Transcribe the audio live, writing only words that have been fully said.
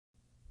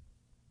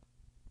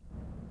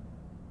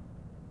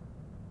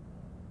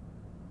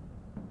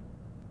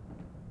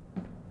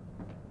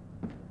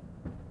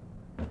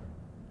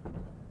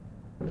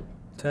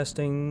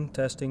Testing,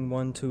 testing,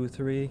 1, 2,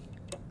 3.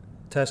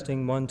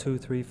 Testing, 1, 2,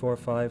 3, 4,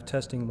 5.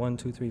 Testing, 1,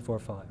 2, 3, 4,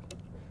 5.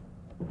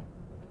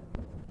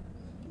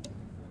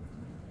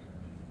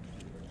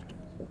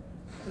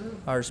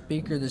 Our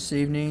speaker this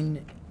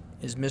evening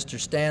is Mr.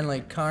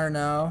 Stanley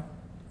Karnow,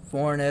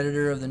 foreign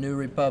editor of the New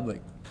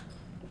Republic.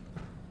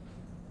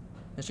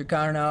 Mr.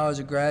 Karnow is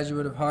a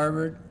graduate of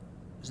Harvard,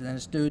 was then a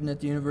student at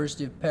the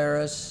University of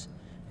Paris,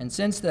 and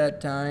since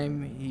that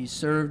time he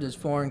served as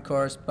foreign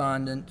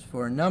correspondent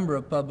for a number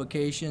of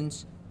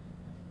publications,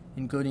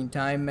 including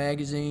Time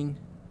Magazine,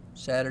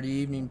 Saturday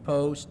Evening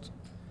Post,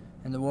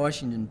 and the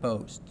Washington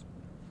Post.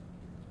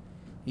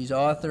 He's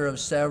author of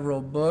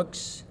several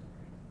books,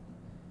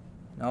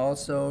 and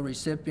also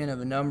recipient of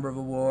a number of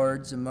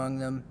awards, among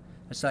them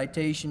a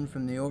citation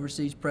from the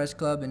Overseas Press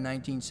Club in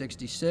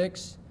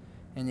 1966,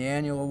 and the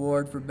annual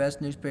award for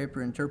Best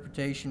Newspaper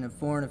Interpretation of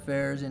Foreign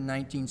Affairs in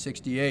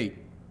 1968.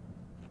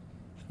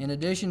 In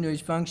addition to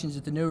his functions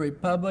at the New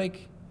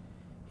Republic,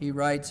 he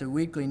writes a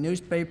weekly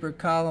newspaper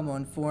column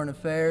on foreign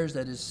affairs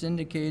that is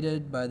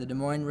syndicated by the Des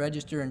Moines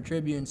Register and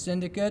Tribune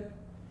Syndicate.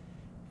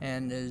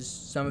 And as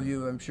some of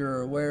you, I'm sure,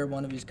 are aware,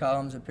 one of his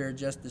columns appeared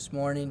just this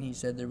morning. He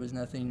said there was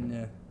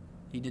nothing,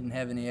 he didn't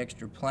have any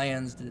extra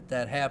plans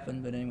that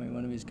happened, but anyway,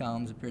 one of his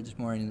columns appeared this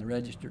morning in the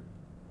Register.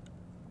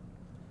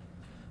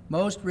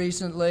 Most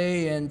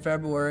recently, in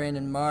February and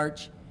in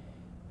March,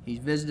 he's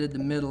visited the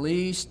Middle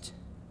East,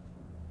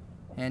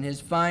 and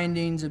his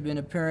findings have been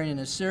appearing in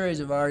a series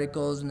of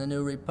articles in the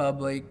New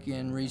Republic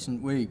in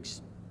recent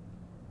weeks.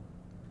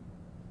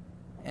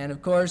 And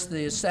of course,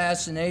 the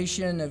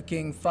assassination of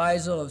King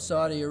Faisal of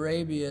Saudi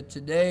Arabia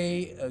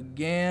today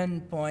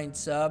again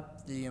points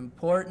up the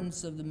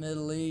importance of the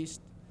Middle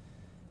East,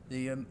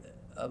 the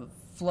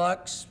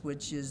flux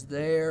which is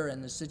there,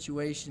 and the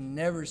situation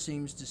never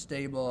seems to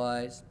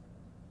stabilize.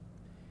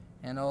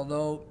 And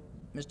although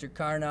Mr.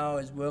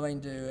 Karnow is willing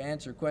to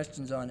answer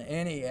questions on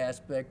any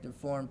aspect of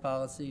foreign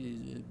policy,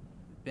 he's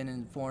been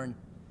in foreign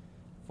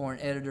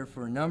editor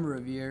for a number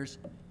of years,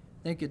 I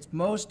think it's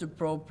most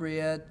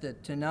appropriate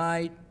that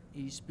tonight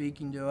he's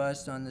speaking to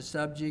us on the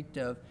subject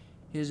of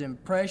his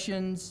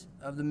impressions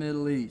of the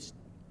Middle East.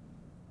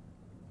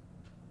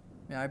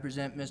 May I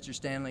present Mr.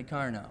 Stanley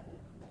Karnow.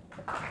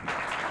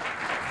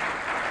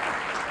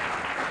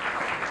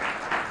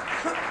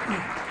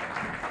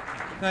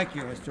 Thank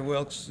you, Mr.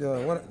 Wilkes.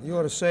 You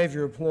ought to save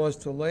your applause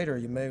till later.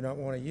 You may not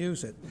want to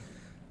use it.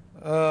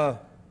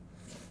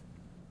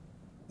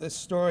 This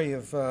story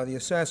of the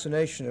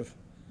assassination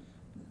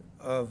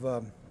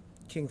of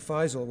King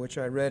Faisal, which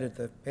I read at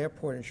the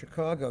airport in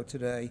Chicago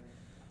today,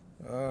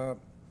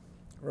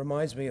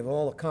 reminds me of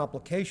all the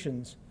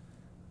complications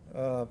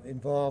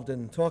involved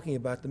in talking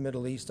about the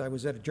Middle East. I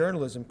was at a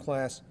journalism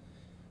class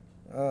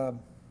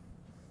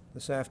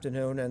this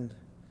afternoon, and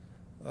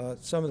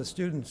some of the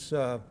students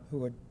who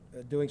were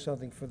doing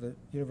something for the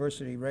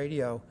university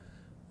radio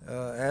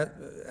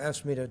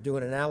asked me to do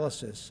an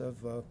analysis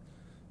of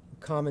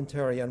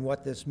commentary on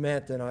what this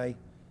meant, and I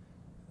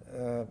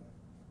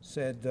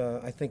said,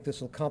 I think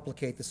this will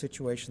complicate the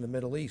situation in the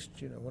Middle East.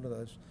 You know, one of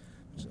those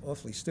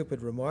awfully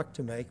stupid remark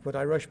to make, but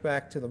I rushed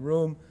back to the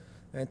room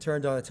and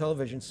turned on a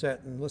television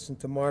set and listened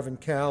to Marvin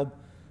Kalb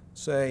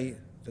say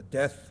the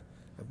death,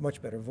 a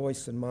much better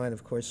voice than mine,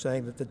 of course,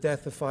 saying that the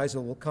death of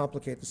Faisal will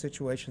complicate the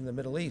situation in the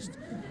Middle East.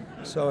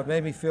 So it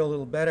made me feel a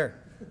little better.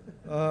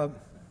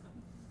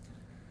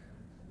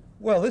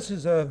 Well, this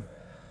is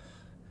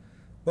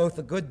both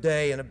a good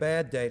day and a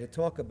bad day to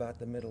talk about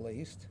the Middle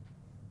East.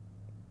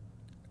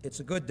 It's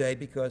a good day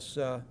because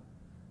the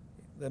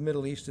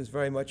Middle East is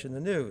very much in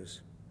the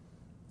news.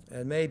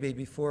 And maybe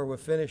before we're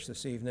finished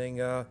this evening,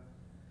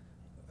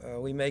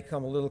 we may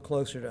come a little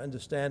closer to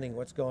understanding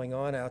what's going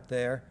on out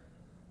there,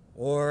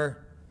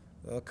 or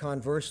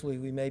conversely,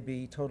 we may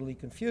be totally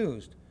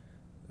confused.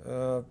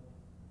 There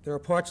are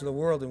parts of the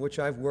world in which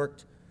I've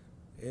worked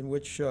in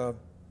which the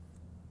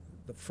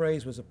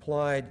phrase was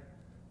applied,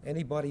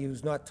 anybody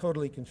who's not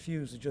totally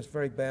confused is just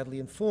very badly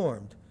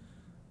informed.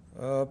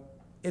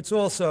 It's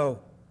also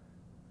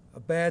a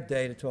bad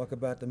day to talk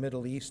about the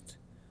Middle East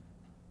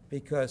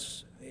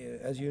because,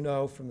 as you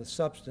know from the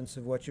substance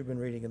of what you've been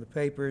reading in the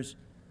papers,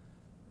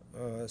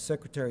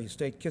 Secretary of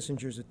State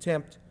Kissinger's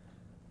attempt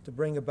to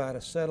bring about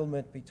a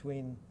settlement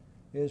between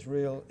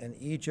Israel and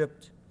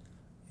Egypt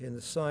in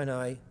the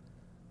Sinai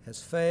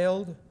has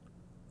failed,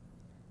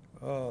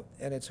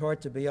 and it's hard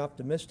to be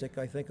optimistic,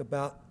 I think,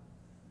 about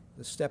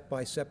the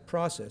step-by-step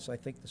process. I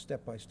think the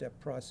step-by-step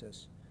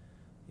process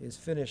is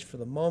finished for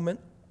the moment.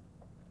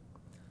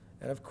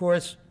 And of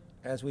course,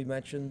 as we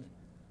mentioned,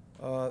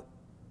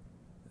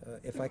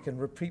 if I can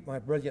repeat my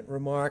brilliant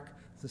remark,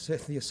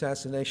 the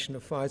assassination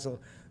of Faisal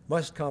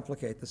must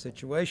complicate the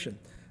situation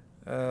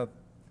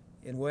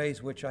in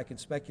ways which I can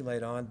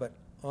speculate on, but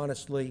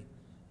honestly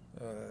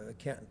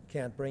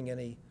can't bring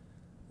any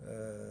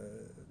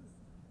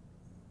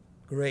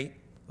great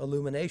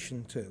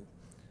illumination to.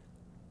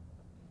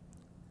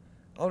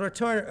 I'll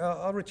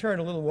return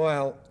a little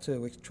while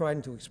to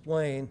trying to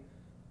explain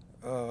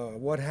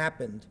what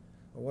happened,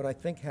 or what I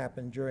think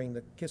happened during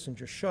the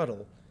Kissinger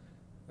shuttle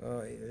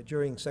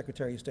during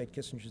Secretary of State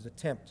Kissinger's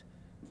attempt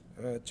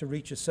to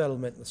reach a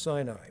settlement in the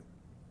Sinai.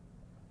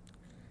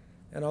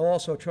 And I'll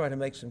also try to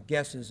make some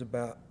guesses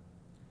about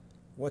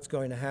what's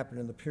going to happen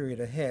in the period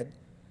ahead.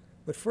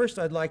 But first,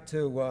 I'd like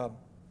to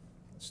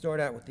start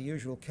out with the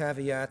usual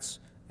caveats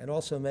and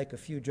also make a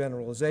few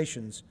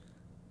generalizations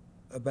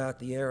about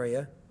the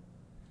area,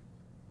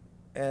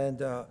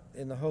 and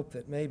in the hope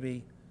that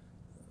maybe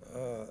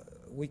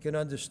we can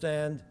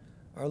understand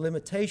our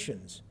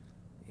limitations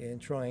in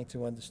trying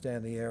to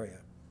understand the area.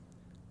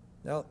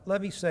 Now,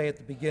 let me say at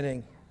the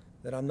beginning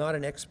that I'm not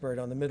an expert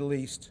on the Middle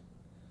East.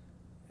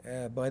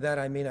 By that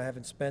I mean I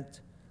haven't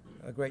spent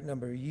a great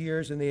number of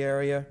years in the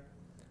area.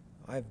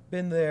 I've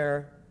been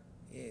there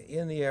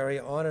in the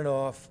area on and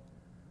off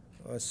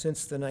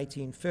since the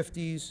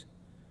 1950s,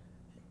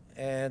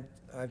 and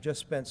I've just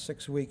spent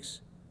 6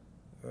 weeks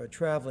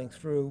traveling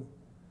through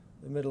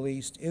the Middle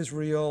East,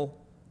 Israel,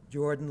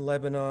 Jordan,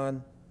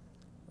 Lebanon,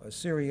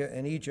 Syria,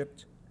 and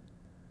Egypt.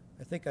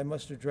 I think I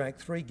must have drank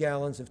 3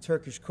 gallons of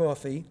Turkish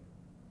coffee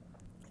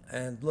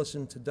and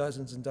listened to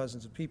dozens and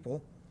dozens of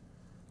people,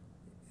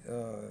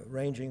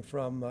 ranging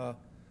from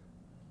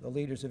the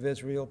leaders of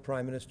Israel,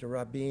 Prime Minister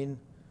Rabin,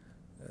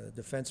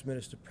 Defense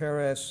Minister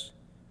Peres,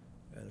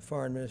 and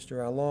Foreign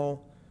Minister Allon,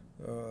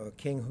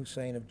 King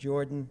Hussein of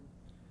Jordan,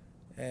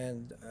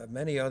 and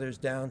many others,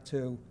 down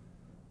to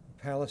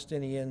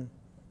Palestinian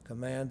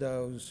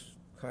commandos,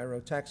 Cairo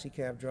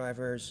taxicab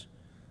drivers,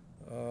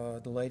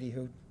 the lady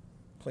who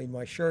cleaned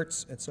my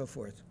shirts, and so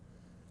forth.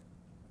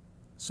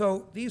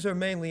 So these are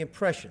mainly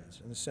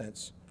impressions, in a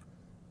sense.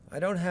 I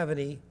don't have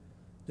any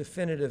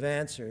definitive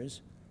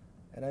answers,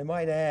 and I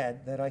might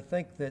add that I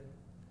think that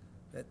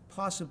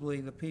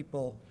possibly the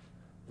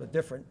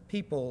different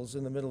peoples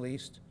in the Middle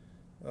East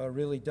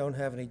really don't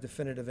have any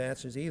definitive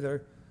answers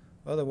either.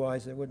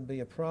 Otherwise, there wouldn't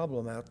be a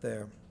problem out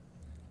there.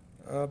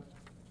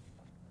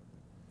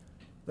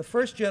 The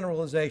first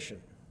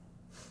generalization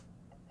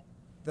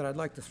that I'd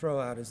like to throw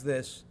out is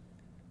this,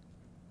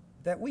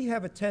 that we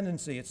have a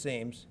tendency, it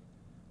seems,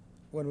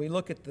 when we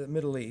look at the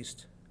Middle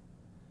East,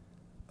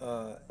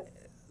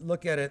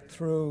 look at it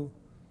through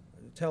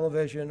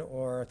television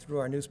or through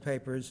our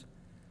newspapers,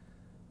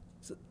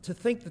 to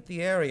think that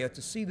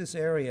to see this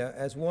area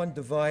as one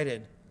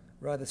divided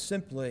rather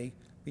simply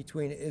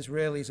between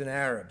Israelis and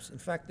Arabs. In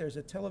fact, there's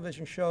a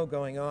television show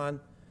going on,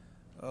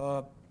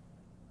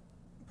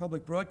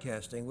 public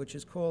broadcasting, which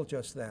is called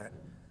just that,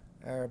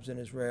 Arabs and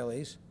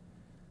Israelis.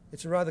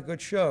 It's a rather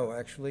good show,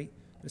 actually.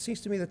 It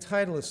seems to me the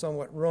title is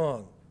somewhat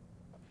wrong,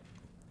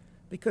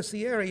 because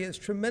the area is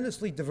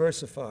tremendously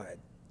diversified.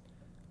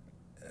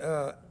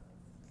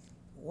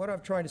 What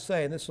I'm trying to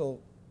say, and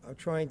I'm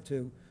trying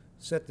to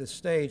set this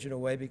stage in a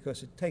way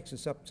because it takes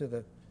us up to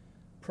the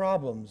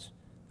problems,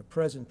 the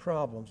present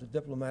problems, the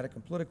diplomatic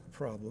and political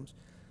problems,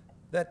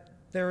 that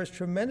there is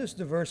tremendous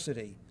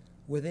diversity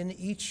within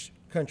each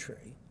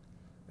country,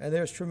 and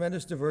there's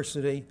tremendous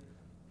diversity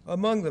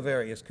among the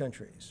various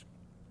countries.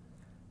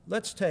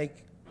 Let's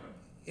take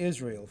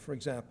Israel, for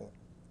example,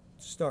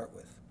 to start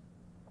with.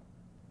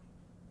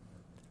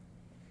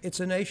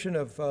 It's a nation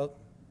of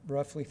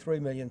roughly 3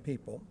 million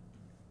people,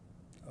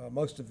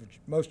 most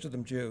of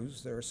them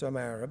Jews. There are some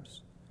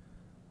Arabs,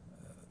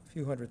 a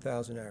few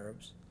 100,000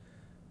 Arabs.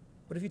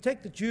 But if you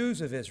take the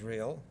Jews of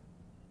Israel,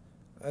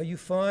 you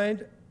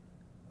find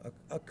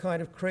a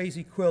kind of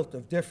crazy quilt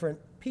of different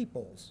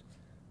peoples,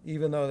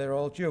 even though they're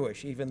all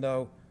Jewish, even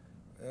though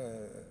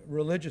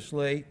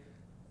religiously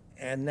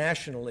and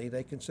nationally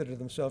they consider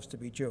themselves to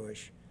be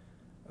Jewish.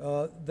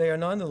 They are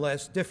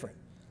nonetheless different.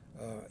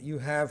 You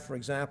have, for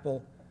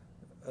example,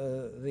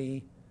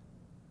 the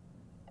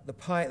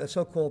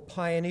so-called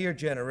pioneer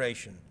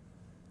generation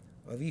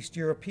of East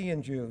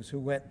European Jews who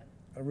went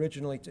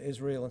originally to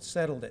Israel and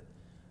settled it.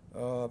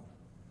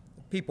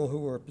 People who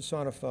were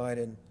personified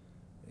in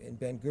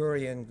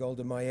Ben-Gurion,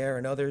 Golda Meir,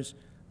 and others,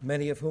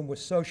 many of whom were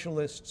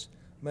socialists,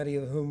 many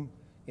of whom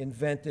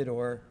invented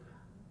or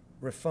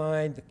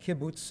refined the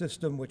kibbutz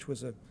system, which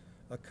was a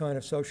kind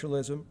of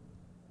socialism.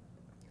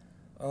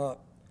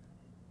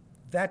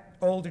 That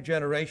older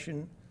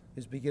generation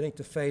is beginning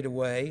to fade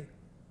away,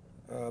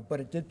 but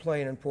it did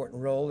play an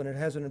important role, and it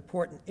has an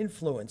important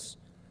influence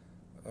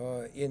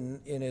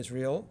in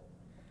Israel.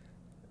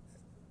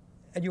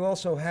 And you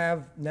also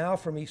have now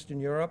from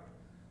Eastern Europe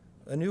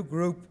a new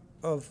group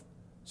of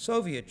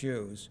Soviet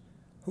Jews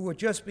who are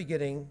just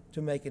beginning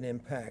to make an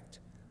impact.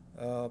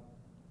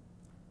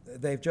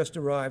 They've just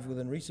arrived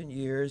within recent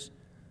years.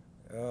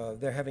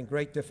 They're having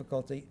great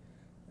difficulty.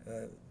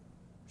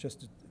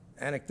 Just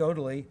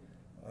anecdotally,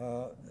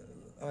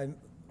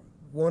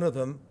 one of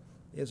them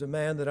is a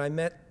man that I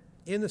met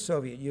in the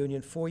Soviet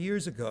Union 4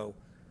 years ago,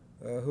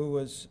 who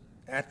was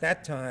at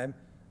that time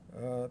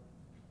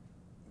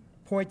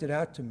pointed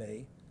out to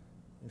me,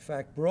 in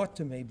fact brought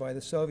to me by the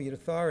Soviet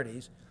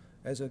authorities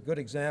as a good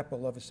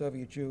example of a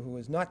Soviet Jew who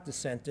was not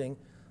dissenting,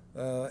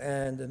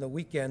 and in the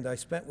weekend I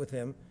spent with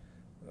him,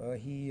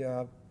 he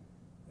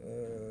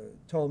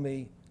told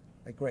me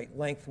at great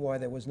length why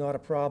there was not a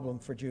problem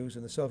for Jews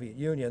in the Soviet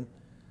Union.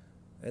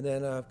 And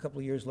then a couple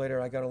of years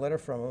later, I got a letter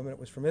from him, and it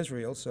was from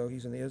Israel, so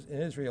he's in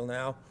Israel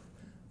now,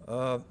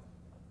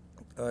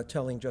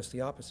 telling just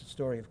the opposite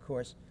story, of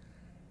course.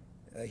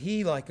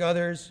 He, like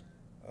others,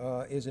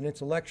 is an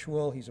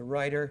intellectual. He's a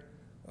writer.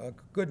 A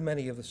good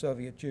many of the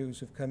Soviet Jews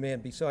who've come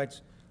in,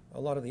 besides a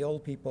lot of the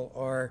old people,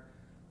 are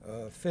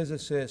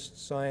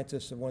physicists,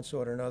 scientists of one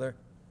sort or another.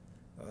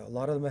 A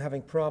lot of them are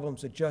having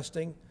problems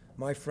adjusting.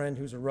 My friend,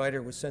 who's a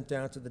writer, was sent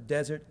down to the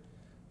desert.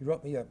 He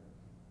wrote me a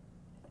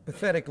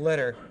pathetic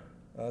letter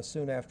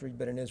soon after he'd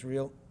been in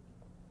Israel,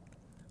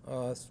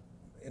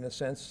 in a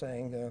sense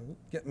saying,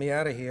 get me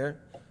out of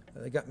here.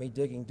 They got me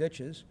digging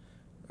ditches.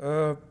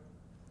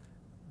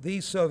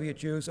 These Soviet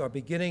Jews are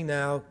beginning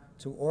now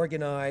to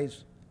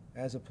organize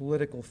as a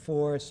political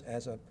force,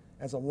 as a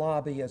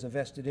lobby, as a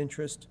vested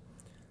interest.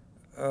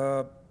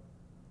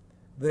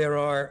 There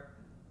are,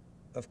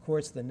 of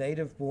course, the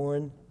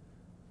native-born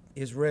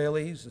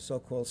Israelis, the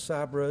so-called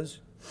Sabras,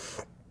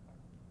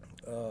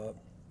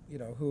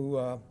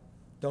 who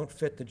don't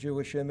fit the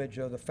Jewish image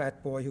of the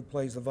fat boy who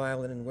plays the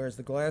violin and wears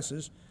the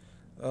glasses.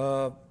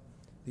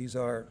 These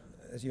are,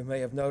 as you may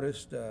have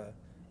noticed,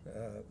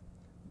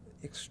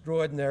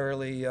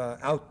 extraordinarily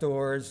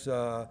outdoors,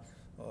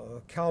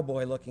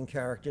 cowboy-looking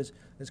characters.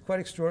 It's quite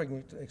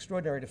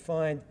extraordinary to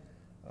find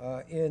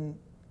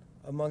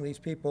among these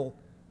people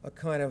a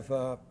kind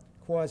of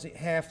quasi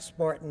half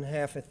Spartan,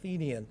 half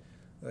Athenian.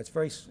 It's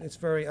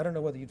very. I don't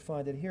know whether you'd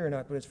find it here or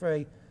not, but it's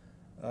very.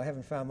 I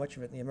haven't found much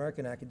of it in the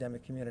American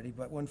academic community,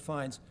 but one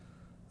finds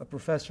a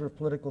professor of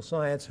political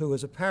science who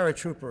is a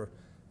paratrooper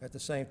at the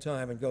same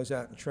time and goes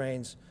out and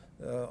trains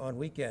on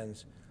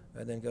weekends,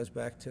 and then goes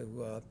back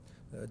to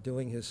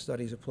doing his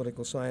studies of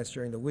political science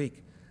during the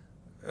week.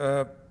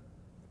 There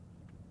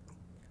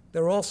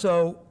are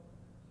also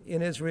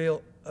in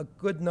Israel a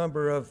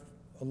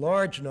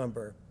large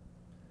number,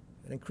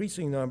 an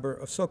increasing number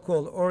of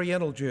so-called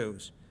Oriental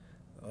Jews.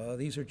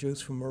 These are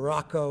Jews from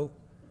Morocco,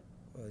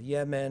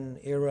 Yemen,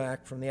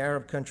 Iraq, from the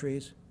Arab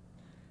countries,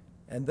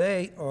 and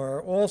they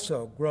are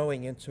also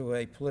growing into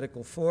a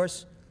political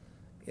force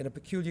in a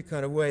peculiar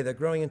kind of way. They're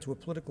growing into a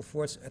political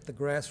force at the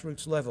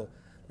grassroots level.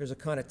 There's a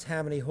kind of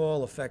Tammany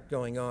Hall effect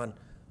going on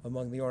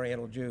among the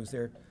Oriental Jews.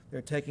 They're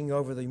taking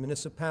over the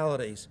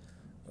municipalities.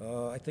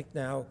 I think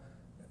now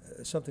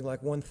something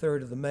like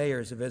 1/3 of the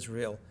mayors of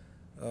Israel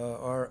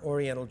are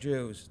Oriental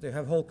Jews. They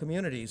have whole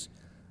communities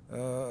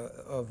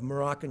of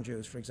Moroccan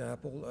Jews, for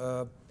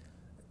example.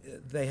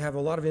 They have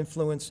a lot of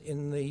influence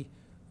in the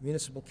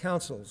municipal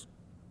councils.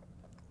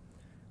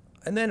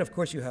 And then, of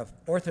course, you have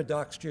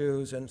Orthodox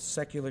Jews and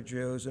secular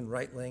Jews and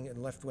right-wing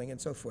and left-wing and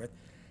so forth.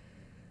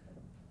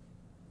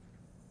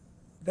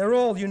 They're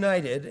all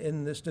united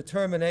in this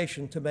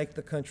determination to make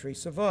the country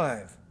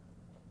survive.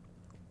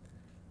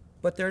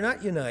 But they're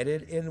not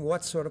united in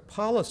what sort of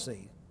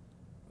policy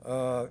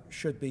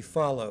should be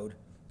followed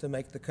to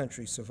make the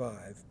country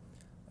survive.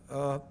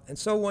 And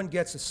so one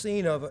gets a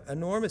scene of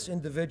enormous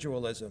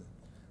individualism,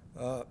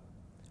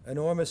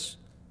 enormous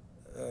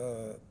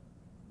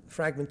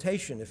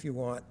fragmentation, if you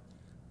want.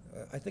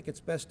 I think it's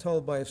best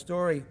told by a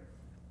story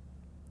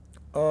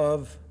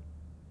of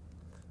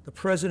the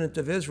President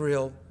of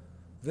Israel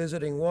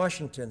visiting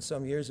Washington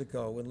some years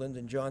ago when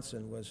Lyndon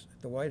Johnson was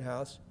at the White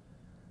House.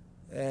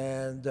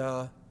 And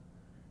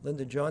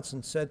Lyndon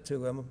Johnson said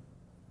to him,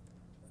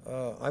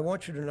 I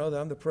want you to know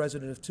that I'm the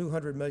president of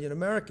 200 million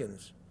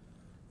Americans,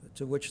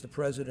 to which the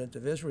President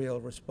of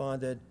Israel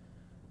responded,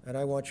 and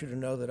I want you to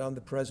know that I'm the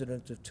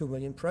president of 2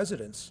 million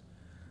presidents.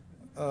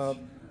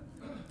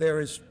 There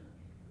is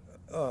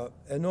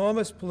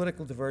enormous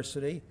political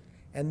diversity,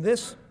 and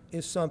this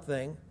is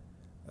something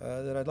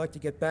that I'd like to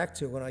get back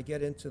to when I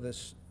get into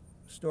this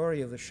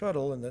story of the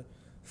shuttle and the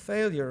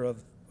failure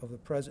of the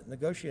present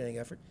negotiating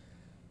effort.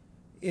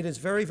 It is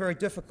very, very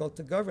difficult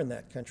to govern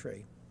that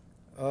country.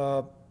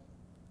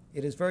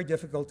 It is very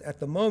difficult at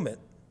the moment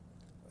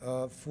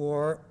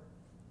for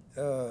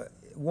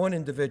one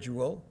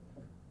individual,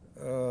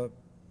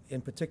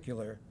 in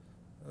particular,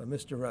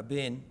 Mr.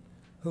 Rabin,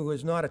 who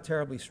is not a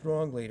terribly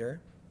strong leader,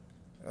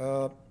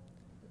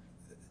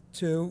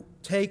 to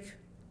take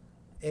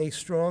a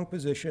strong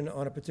position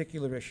on a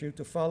particular issue,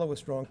 to follow a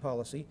strong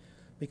policy,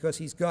 because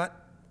he's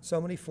got so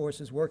many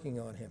forces working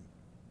on him.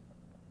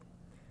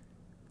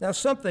 Now,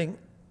 something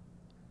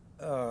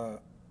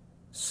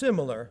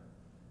similar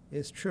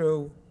is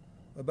true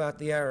about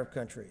the Arab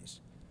countries.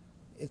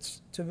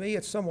 To me,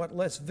 it's somewhat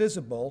less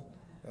visible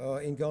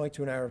in going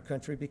to an Arab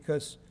country,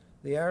 because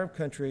the Arab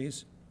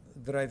countries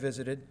that I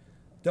visited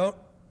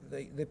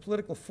the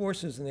political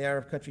forces in the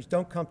Arab countries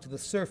don't come to the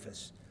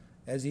surface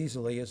as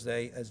easily as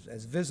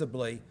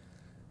visibly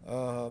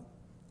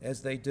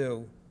as they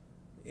do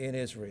in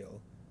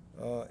Israel.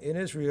 In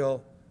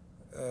Israel,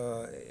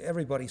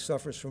 everybody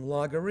suffers from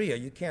logorrhea.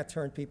 You can't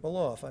turn people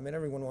off. I mean,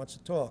 everyone wants to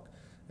talk,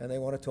 and they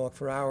want to talk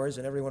for hours,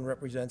 and everyone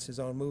represents his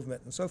own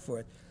movement and so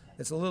forth.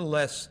 It's a little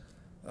less,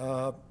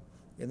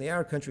 in the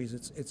Arab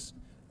countries,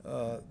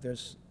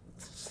 there's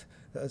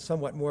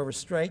somewhat more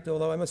restraint,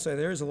 although I must say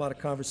there is a lot of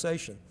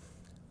conversation.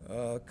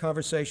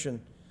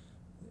 Conversation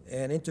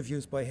and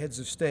interviews by heads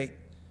of state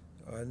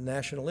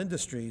national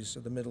industries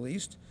of the Middle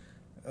East,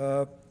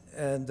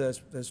 and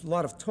there's a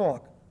lot of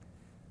talk.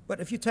 But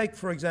if you take,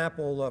 for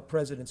example,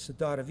 President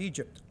Sadat of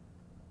Egypt,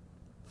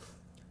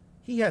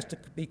 he has to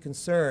be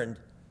concerned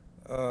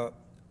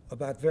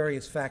about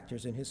various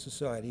factors in his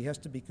society. He has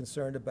to be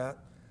concerned about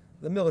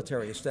the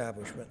military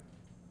establishment,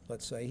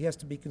 let's say. He has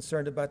to be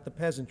concerned about the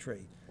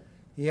peasantry.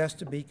 He has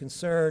to be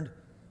concerned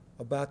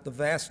about the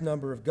vast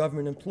number of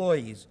government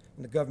employees.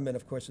 And the government,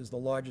 of course, is the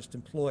largest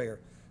employer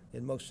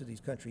in most of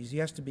these countries. He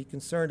has to be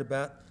concerned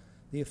about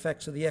the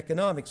effects of the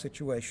economic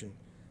situation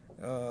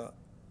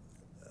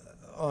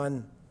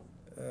on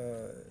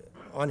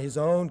his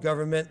own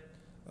government,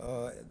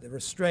 the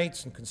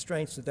restraints and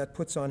constraints that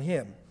puts on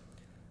him.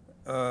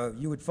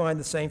 You would find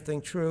the same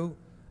thing true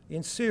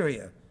in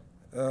Syria,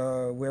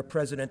 where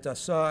President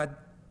Assad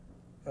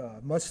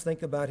must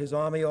think about his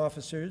army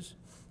officers.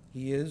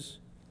 He is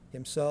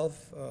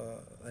himself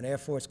an Air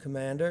Force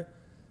commander.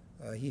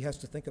 He has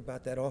to think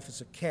about that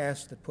officer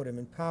caste that put him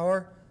in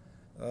power.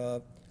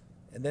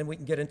 And then we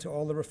can get into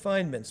all the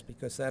refinements,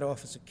 because that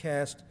officer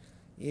caste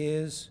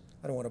is,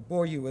 I don't want to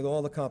bore you with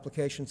all the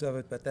complications of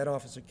it, but that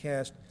officer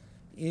caste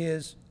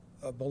is,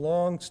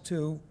 belongs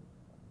to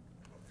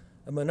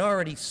a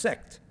minority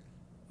sect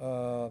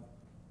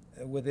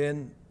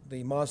within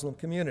the Muslim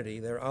community.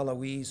 They're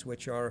Alawis,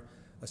 which are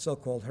a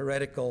so-called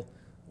heretical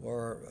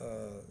or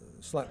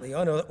slightly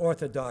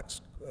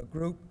unorthodox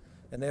group,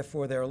 and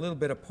therefore they're a little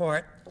bit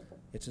apart.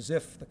 It's as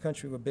if the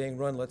country were being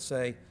run, let's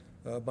say,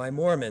 by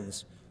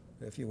Mormons,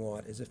 if you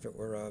want, as if it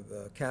were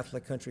a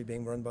Catholic country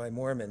being run by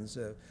Mormons.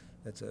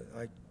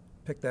 I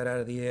picked that out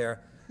of the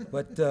air.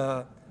 But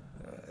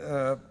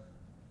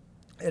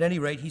at any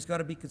rate, he's got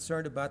to be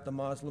concerned about the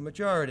Muslim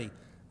majority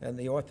and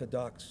the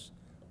Orthodox,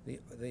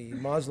 the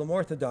Muslim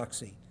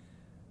orthodoxy.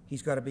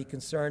 He's got to be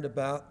concerned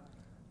about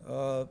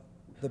the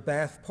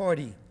Ba'ath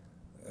Party,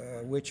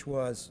 which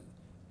was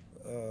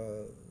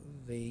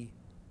the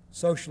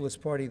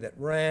socialist party that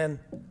ran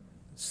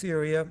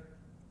Syria,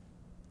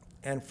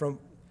 and from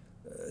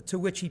to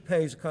which he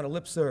pays a kind of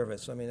lip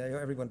service. I mean,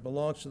 everyone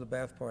belongs to the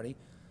Ba'ath Party,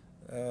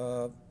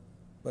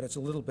 but it's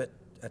a little bit,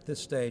 at this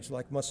stage,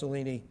 like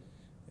Mussolini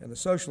and the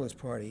Socialist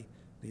Party,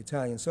 the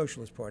Italian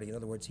Socialist Party. In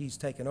other words, he's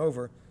taken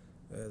over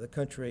the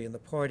country, and the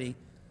party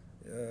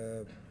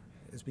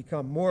has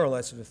become more or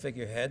less of a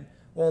figurehead,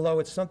 although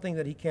it's something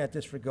that he can't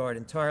disregard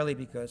entirely,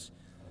 because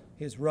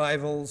his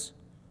rivals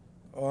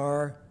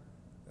are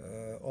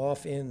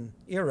off in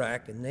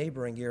Iraq and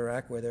neighboring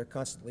Iraq, where they're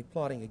constantly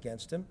plotting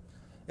against him.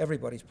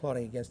 Everybody's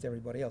plotting against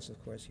everybody else, of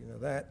course, you know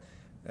that.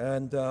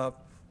 And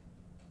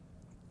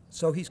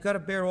so he's got to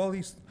bear all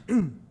these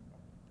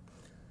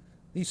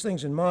these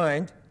things in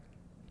mind.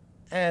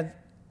 And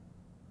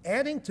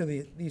adding to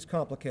these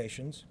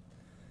complications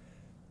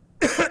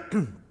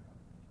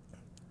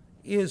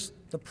is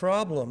the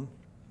problem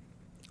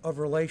of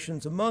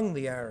relations among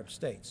the Arab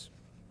states.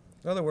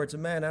 In other words, a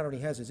man not only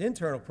has his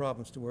internal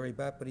problems to worry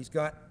about, but he's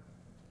got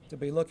to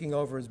be looking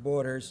over his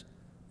borders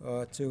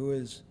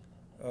to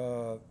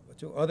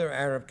other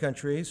Arab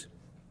countries,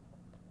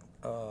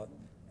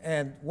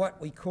 and what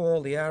we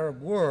call the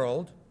Arab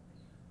world,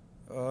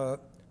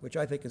 which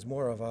I think is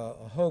more of a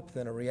hope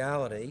than a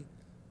reality,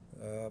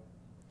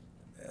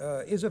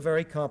 is a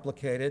very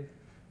complicated,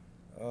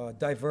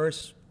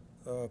 diverse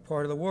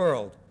part of the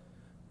world.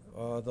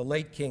 The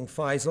late King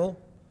Faisal,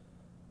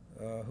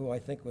 who I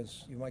think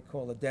was, you might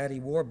call the daddy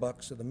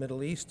warbucks of the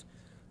Middle East,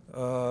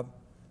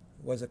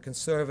 was a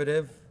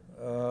conservative,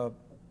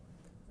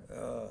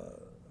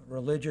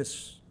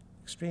 religious,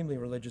 extremely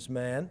religious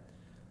man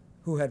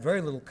who had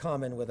very little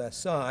common with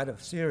Assad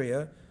of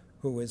Syria,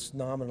 who was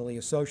nominally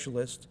a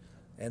socialist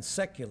and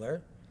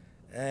secular.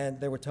 And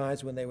there were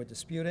times when they were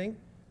disputing,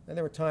 and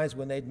there were times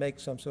when they'd make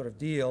some sort of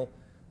deal,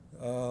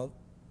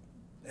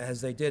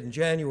 as they did in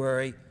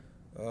January,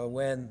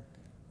 when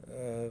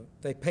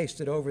they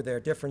pasted over their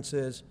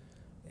differences,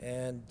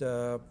 and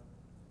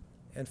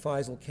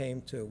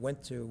Faisal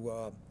went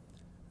to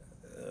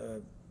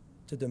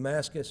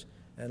Damascus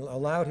and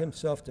allowed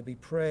himself to be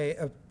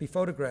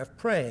photographed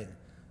praying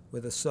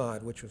with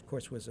Assad, which of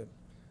course was a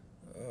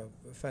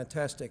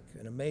fantastic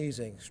and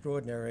amazing,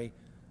 extraordinary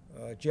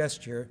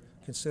gesture,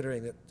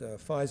 considering that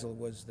Faisal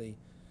was the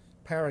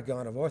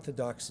paragon of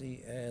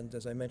orthodoxy, and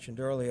as I mentioned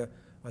earlier,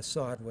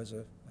 Assad was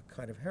a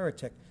kind of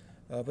heretic.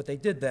 But they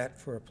did that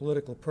for a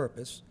political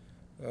purpose,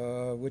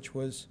 which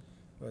was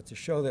to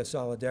show their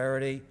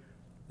solidarity.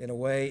 In a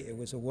way, it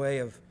was a way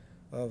of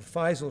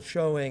Faisal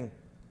showing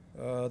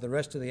the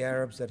rest of the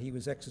Arabs that he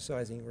was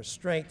exercising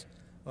restraint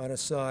on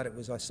Assad. It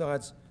was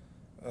Assad's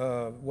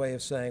way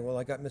of saying, well,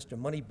 I got Mr.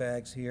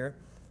 Moneybags here,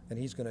 and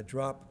he's going to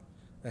drop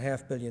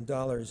 $500 million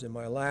in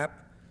my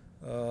lap,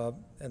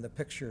 and the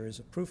picture is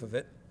a proof of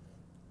it.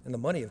 And the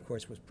money, of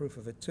course, was proof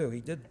of it, too. He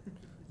did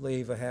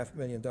leave $500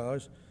 million.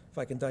 If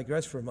I can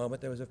digress for a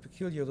moment, there was a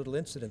peculiar little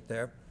incident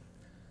there.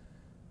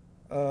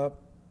 A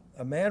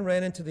man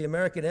ran into the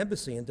American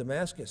embassy in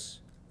Damascus,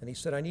 and he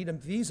said, I need a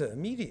visa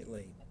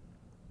immediately.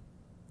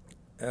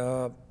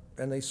 And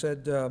they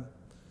said, well,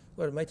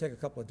 but it may take a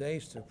couple of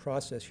days to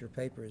process your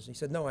papers. He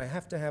said, no, I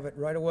have to have it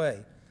right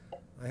away.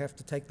 I have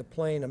to take the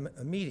plane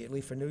immediately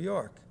for New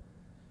York.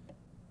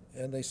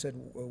 And they said,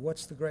 well,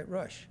 what's the great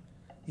rush?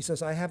 He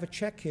says, I have a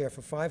check here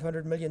for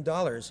 $500 million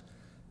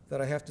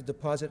that I have to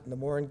deposit in the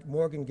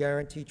Morgan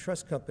Guarantee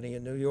Trust Company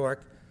in New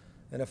York,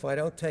 and if I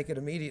don't take it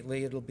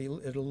immediately, it'll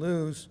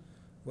lose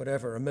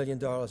whatever, $1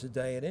 million a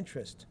day in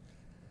interest.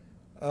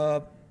 I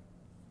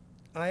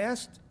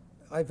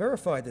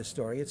verified this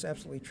story. It's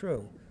absolutely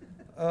true.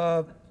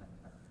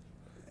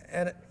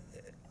 And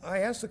I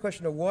asked the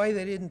question of why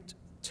they didn't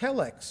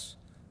telex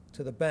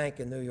to the bank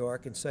in New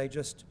York and say,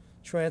 just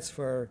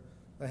transfer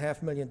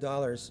 $500 million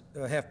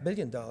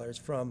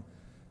from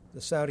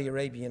the Saudi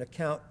Arabian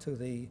account to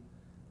the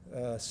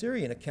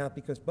Syrian account,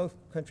 because both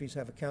countries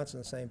have accounts in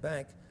the same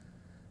bank.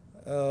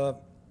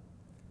 But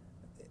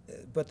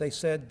they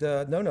said,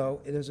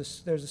 no, there's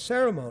a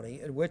ceremony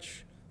at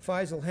which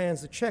Faisal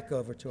hands the check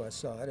over to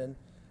Assad, and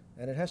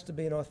it has to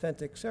be an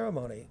authentic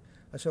ceremony.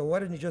 I said, well, why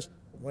don't you just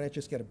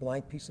get a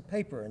blank piece of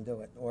paper and do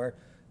it? Or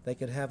they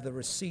could have the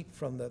receipt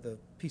from the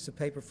piece of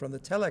paper from the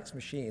telex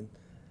machine.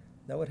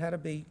 No, it had to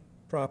be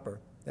proper,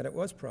 and it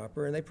was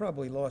proper, and they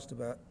probably lost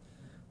about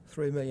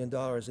 $3 million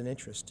in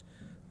interest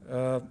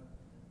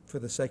for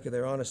the sake of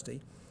their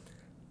honesty.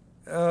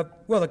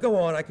 Well, to go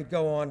on, I could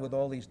go on with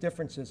all these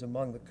differences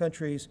among the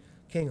countries.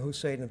 King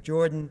Hussein of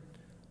Jordan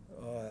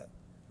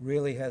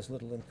really has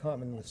little in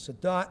common with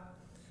Sadat.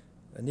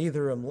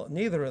 Neither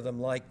of them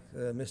like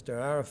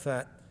Mr.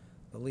 Arafat,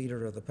 the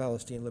leader of the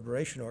Palestine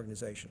Liberation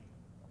Organization.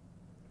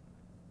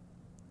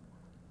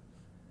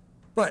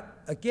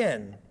 But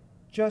again,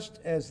 just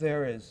as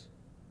there is,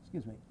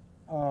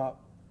 a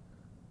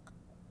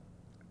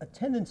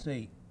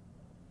tendency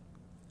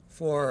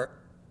for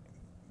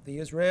the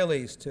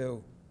Israelis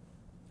to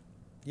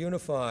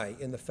unify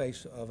in the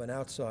face of an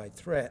outside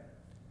threat,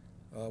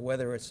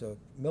 whether it's a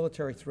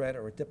military threat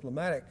or a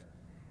diplomatic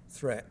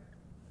threat,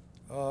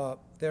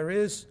 there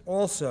is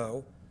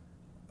also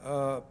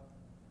a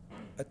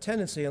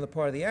tendency on the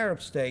part of the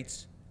Arab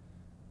states,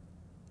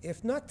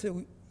 if not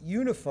to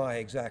unify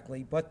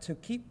exactly, but to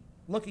keep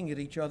looking at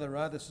each other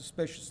rather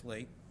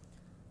suspiciously,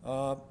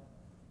 to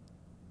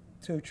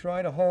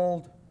try to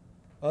hold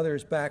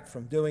others back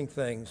from doing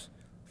things,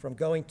 from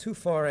going too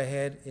far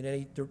ahead in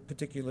any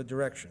particular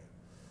direction.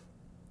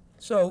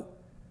 So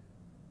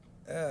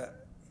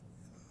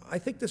I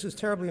think this is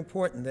terribly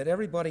important, that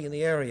everybody in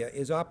the area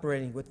is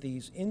operating with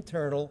these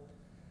internal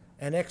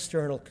and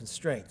external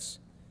constraints.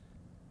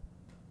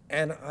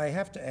 And I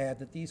have to add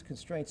that these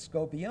constraints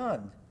go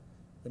beyond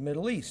the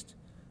Middle East.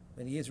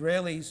 And the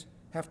Israelis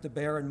have to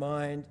bear in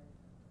mind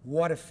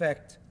what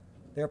effect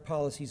their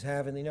policies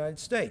have in the United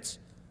States,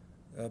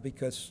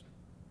 because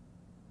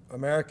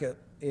America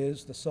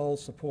is the sole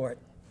support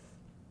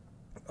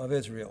of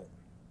Israel.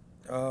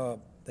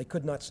 They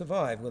could not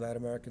survive without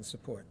American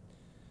support.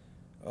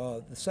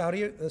 The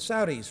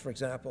Saudis, for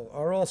example,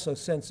 are also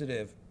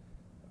sensitive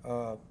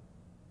to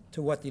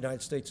what the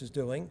United States is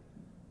doing.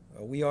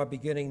 We are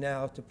beginning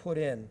now to put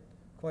in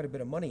quite a bit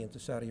of money into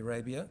Saudi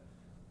Arabia,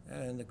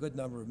 and a good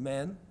number of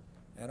men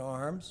and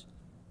arms.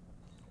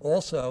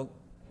 Also,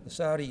 the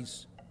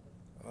Saudis,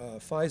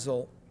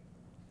 Faisal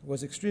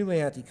was extremely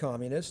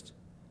anti-communist,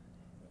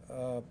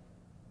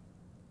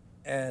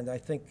 and I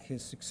think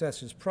his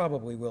successors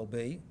probably will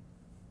be.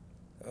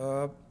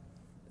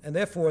 And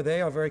therefore,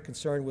 they are very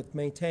concerned with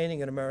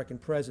maintaining an American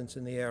presence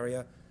in the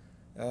area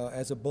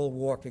as a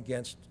bulwark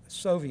against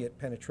Soviet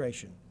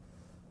penetration.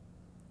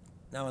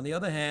 Now, on the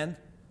other hand,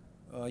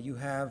 you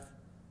have,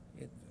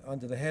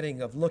 under the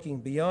heading of looking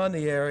beyond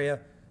the area,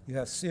 you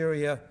have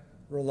Syria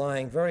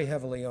relying very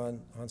heavily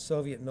on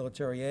Soviet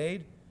military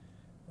aid.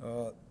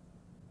 The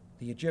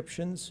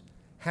Egyptians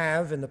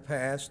have, in the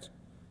past,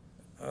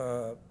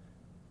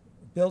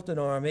 built an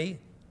army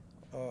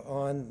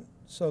on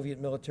Soviet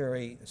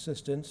military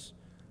assistance,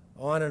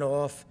 on and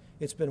off.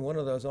 It's been one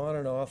of those on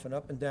and off and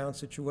up and down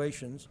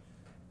situations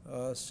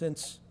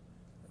since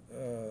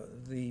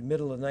the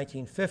middle of the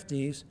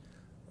 1950s.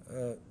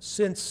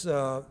 Since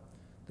the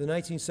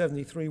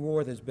 1973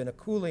 war, there's been a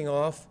cooling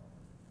off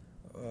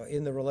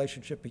in the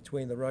relationship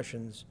between the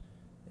Russians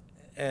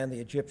and the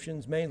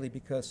Egyptians, mainly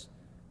because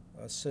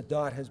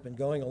Sadat has been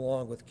going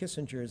along with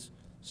Kissinger's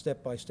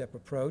step-by-step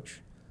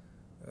approach,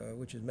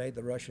 which has made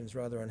the Russians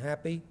rather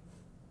unhappy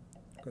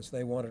because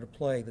they wanted to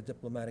play the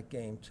diplomatic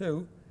game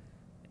too.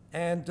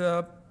 And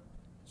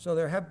so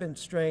there have been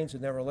strains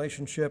in their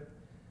relationship.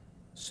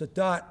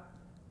 Sadat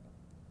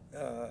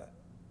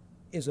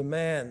is a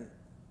man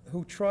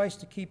who tries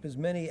to keep as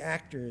many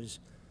actors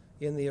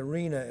in the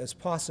arena as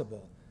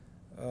possible.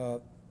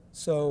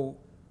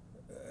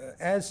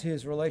 As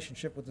his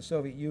relationship with the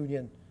Soviet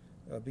Union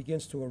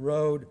begins to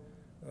erode,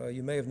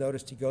 you may have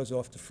noticed he goes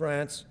off to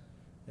France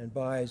and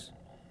buys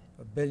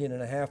 $1.5 billion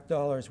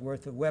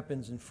worth of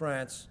weapons in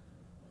France,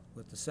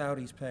 with the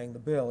Saudis paying the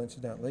bill,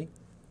 incidentally.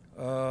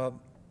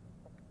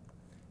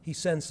 He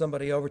sends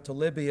somebody over to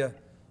Libya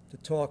to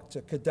talk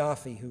to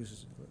Gaddafi,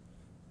 who's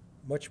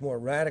much more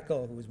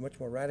radical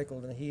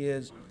than he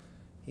is.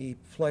 He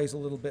plays a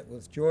little bit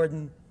with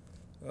Jordan.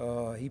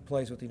 He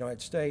plays with the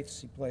United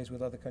States. He plays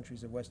with other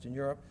countries of Western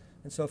Europe,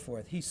 and so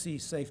forth. He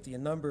sees safety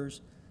in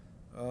numbers.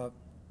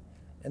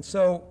 And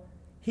so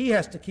he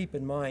has to keep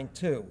in mind,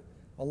 too,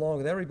 along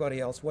with everybody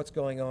else, what's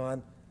going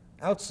on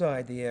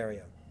outside the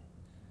area.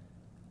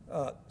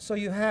 So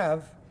you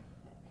have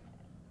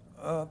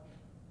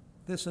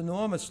this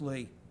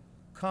enormously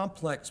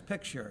complex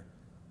picture,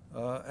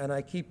 and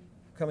I keep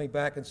coming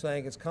back and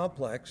saying it's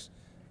complex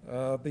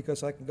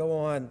because I can go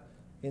on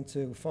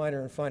into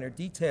finer and finer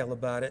detail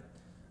about it,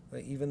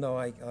 even though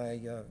I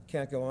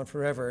can't go on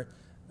forever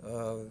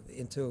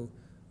into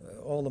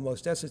all the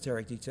most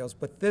esoteric details.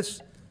 But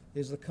this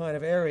is the kind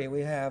of area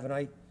we have, and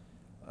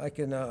I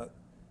can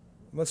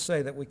must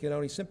say that we can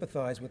only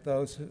sympathize with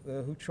those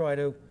who try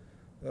to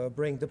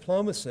bring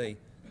diplomacy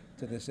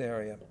to this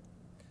area.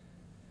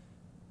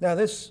 Now,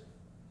 this,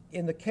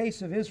 in the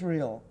case of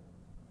Israel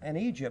and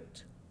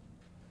Egypt,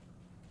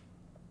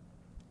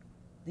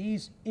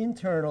 these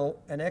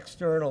internal and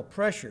external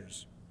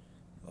pressures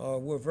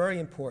were very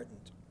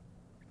important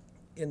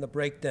in the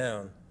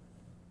breakdown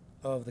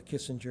of the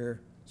Kissinger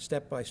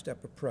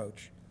step-by-step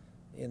approach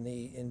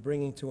in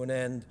bringing to an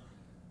end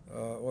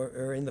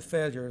or in the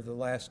failure of the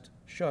last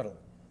shuttle.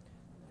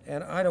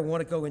 And I don't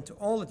want to go into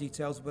all the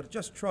details, but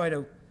just try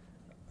to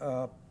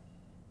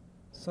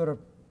sort of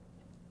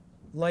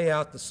lay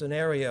out the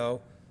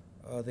scenario,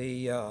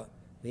 the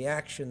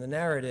action, the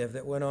narrative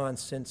that went on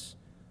since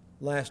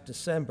last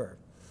December.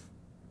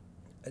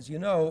 As you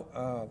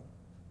know,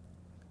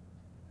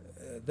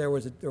 there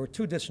were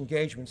two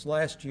disengagements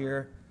last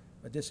year,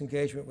 a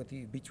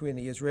disengagement between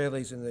the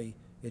Israelis and the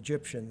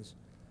Egyptians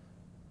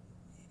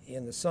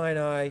in the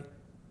Sinai,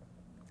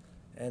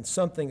 and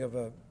something of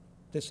a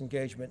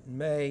disengagement in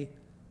May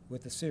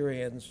with the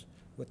Syrians,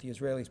 with the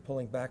Israelis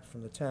pulling back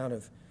from the town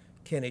of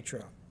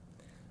Kenitra.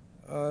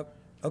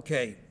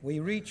 Okay, we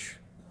reach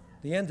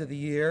the end of the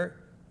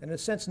year, and in a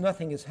sense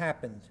nothing has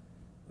happened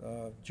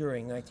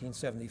during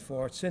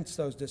 1974 since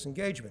those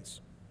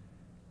disengagements.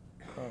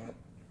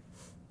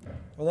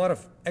 A lot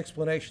of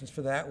explanations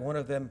for that. One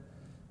of them,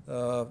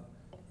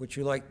 which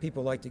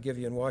people like to give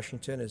you in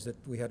Washington, is that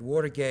we had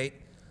Watergate,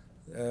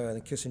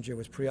 and Kissinger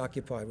was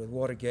preoccupied with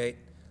Watergate.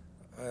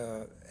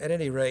 At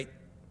any rate,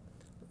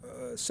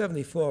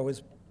 74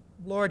 was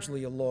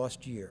largely a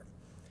lost year.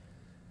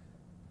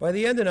 By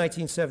the end of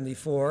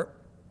 1974,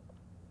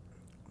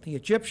 the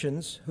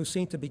Egyptians, who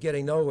seemed to be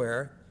getting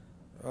nowhere,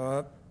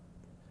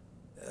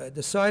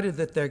 decided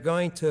that they're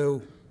going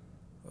to,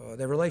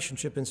 their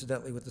relationship,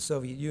 incidentally, with the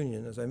Soviet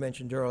Union, as I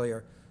mentioned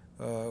earlier,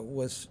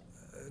 was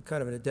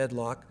kind of in a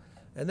deadlock,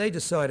 and they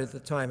decided the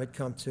time had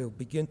come to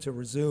begin to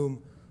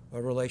resume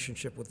a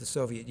relationship with the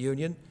Soviet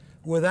Union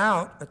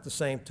without, at the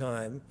same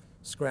time,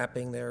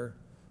 scrapping their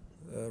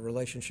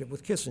relationship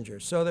with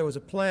Kissinger. So there was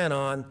a plan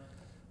on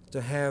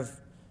to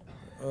have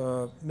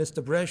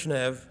Mr.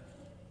 Brezhnev,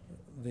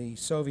 the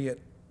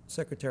Soviet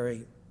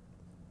Secretary,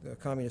 the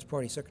Communist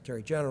Party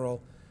Secretary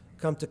General,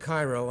 come to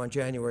Cairo on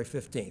January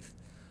 15th.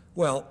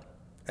 Well,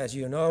 as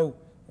you know,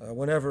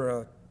 whenever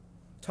a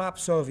top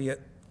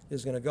Soviet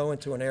is going to go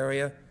into an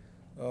area,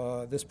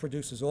 this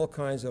produces all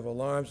kinds of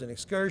alarms and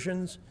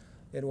excursions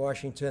in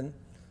Washington,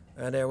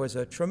 and there was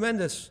a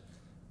tremendous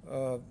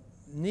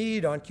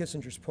need on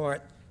Kissinger's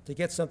part to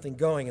get something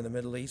going in the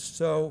Middle East.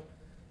 So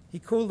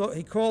he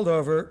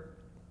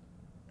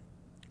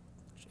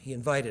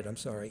invited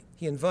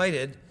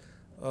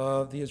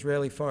the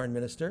Israeli foreign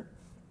minister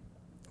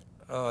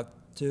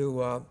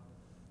to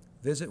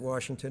visit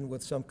Washington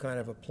with some kind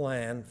of a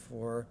plan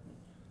for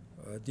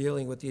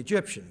dealing with the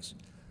Egyptians.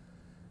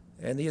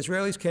 And the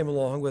Israelis came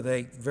along with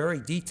a very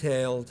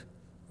detailed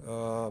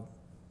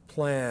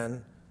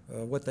plan,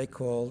 what they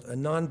called a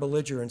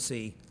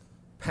non-belligerency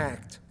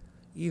pact,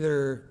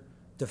 either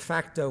de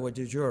facto or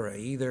de jure.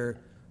 Either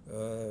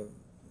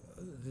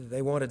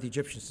they wanted the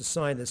Egyptians to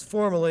sign this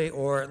formally,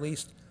 or at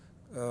least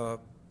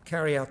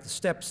carry out the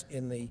steps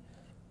in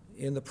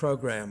the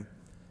program,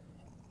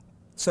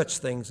 such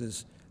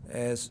things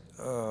as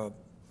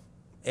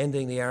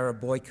ending the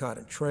Arab boycott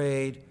and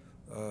trade,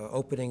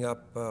 opening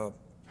up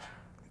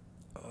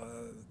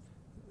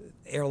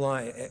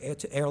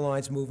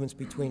airlines movements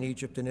between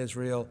Egypt and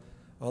Israel,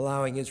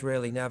 allowing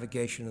Israeli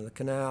navigation in the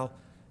canal,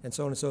 and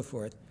so on and so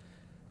forth.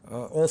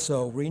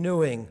 Also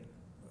renewing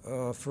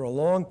for a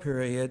long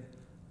period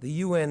the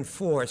UN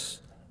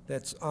force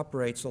that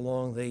operates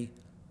along the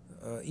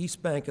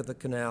east bank of the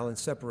canal and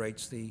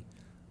separates the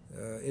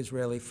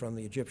Israeli from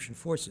the Egyptian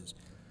forces.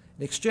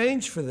 In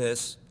exchange for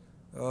this,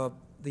 the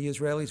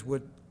Israelis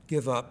would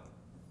give up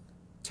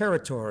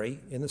territory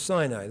in the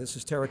Sinai. This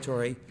is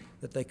territory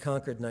that they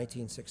conquered in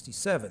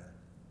 1967.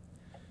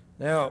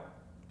 Now,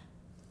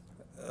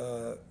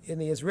 in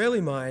the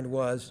Israeli mind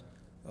was,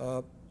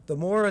 the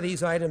more of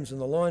these items in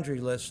the laundry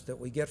list that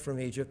we get from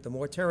Egypt, the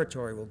more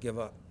territory we'll give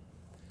up.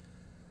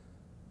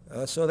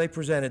 So they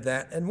presented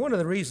that. And one of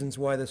the reasons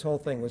why this whole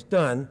thing was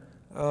done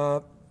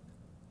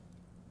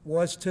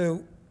was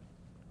to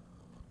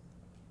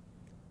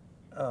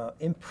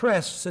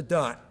impress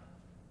Sadat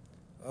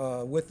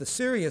with the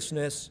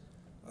seriousness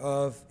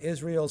of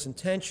Israel's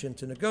intention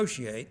to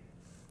negotiate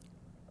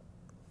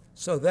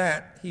so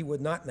that he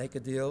would not make a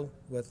deal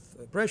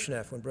with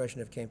Brezhnev when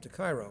Brezhnev came to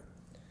Cairo.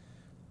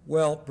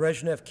 Well,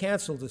 Brezhnev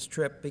canceled this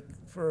trip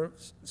for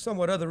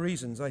somewhat other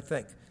reasons, I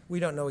think. We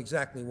don't know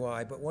exactly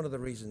why, but one of the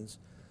reasons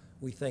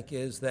we think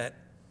is that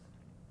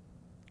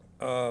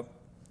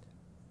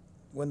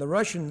when the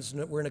Russians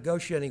were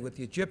negotiating with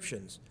the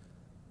Egyptians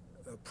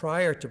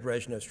prior to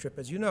Brezhnev's trip,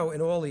 as you know,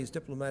 in all these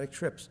diplomatic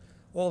trips,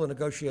 all the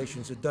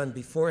negotiations are done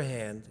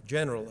beforehand,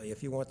 generally.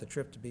 If you want the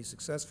trip to be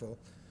successful,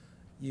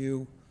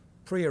 you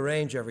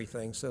prearrange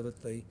everything so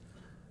that the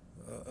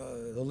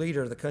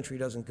leader of the country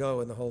doesn't go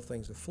and the whole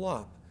thing's a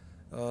flop.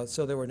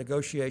 So there were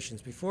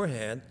negotiations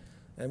beforehand,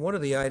 and one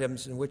of the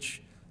items in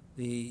which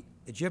the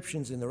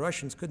Egyptians and the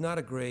Russians could not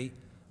agree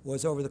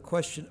was over the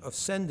question of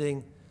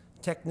sending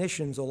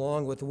technicians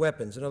along with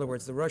weapons. In other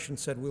words, the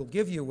Russians said, we'll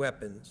give you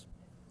weapons,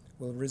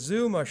 we'll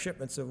resume our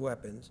shipments of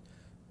weapons,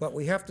 but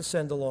we have to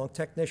send along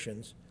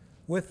technicians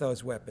with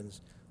those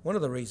weapons. One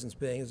of the reasons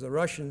being is the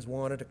Russians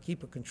wanted to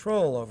keep a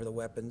control over the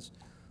weapons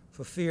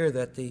for fear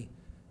that the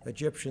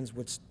Egyptians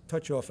would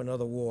touch off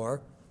another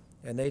war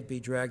and they'd be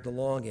dragged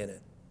along in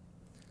it,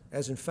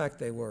 as in fact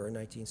they were in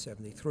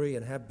 1973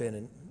 and have been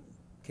in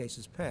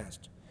cases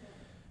past.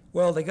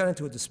 Well, they got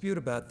into a dispute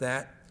about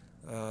that.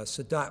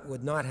 Sadat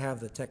would not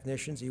have the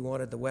technicians. He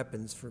wanted the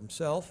weapons for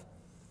himself,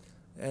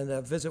 and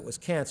the visit was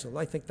canceled.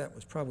 I think that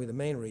was probably the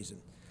main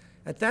reason.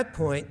 At that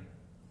point,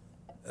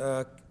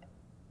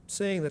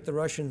 seeing that the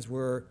Russians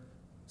were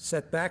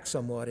set back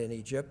somewhat in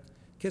Egypt,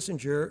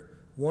 Kissinger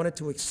wanted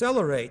to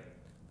accelerate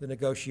the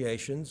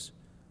negotiations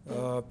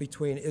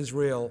between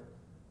Israel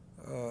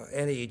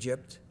and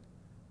Egypt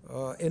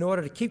in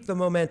order to keep the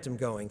momentum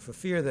going, for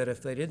fear that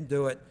if they didn't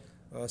do it,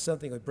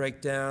 something would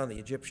break down, the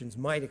Egyptians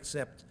might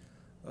accept,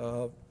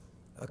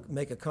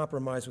 make a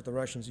compromise with the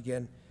Russians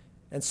again.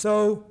 And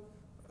so,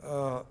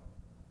 to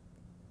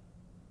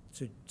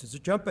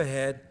jump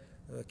ahead,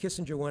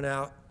 Kissinger went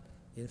out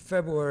in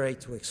February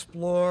to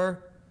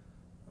explore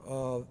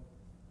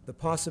the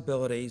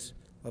possibilities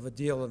of a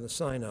deal in the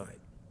Sinai.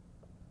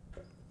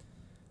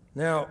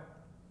 Now,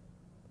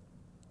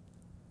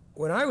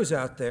 when I was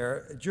out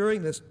there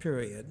during this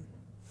period,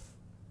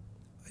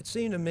 it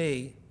seemed to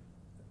me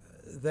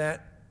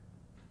that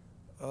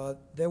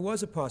there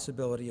was a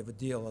possibility of a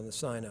deal on the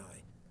Sinai.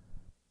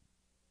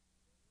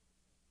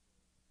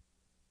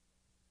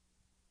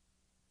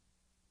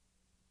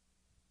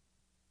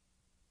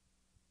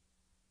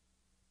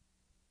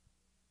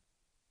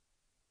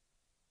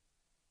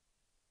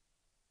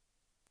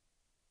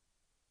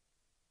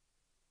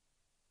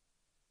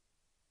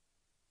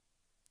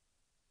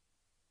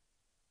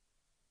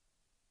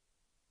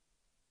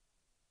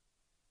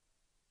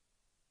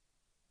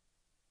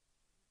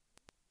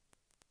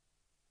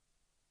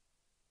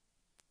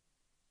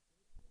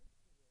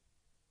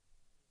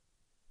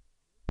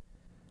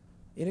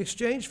 In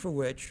exchange for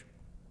which,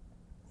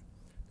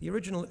 the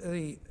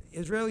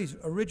Israelis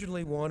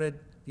originally wanted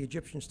the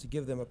Egyptians to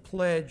give them a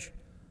pledge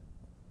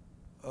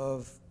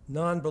of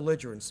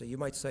non-belligerency, you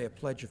might say a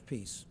pledge of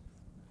peace.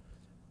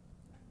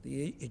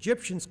 The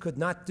Egyptians could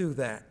not do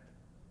that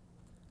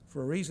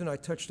for a reason I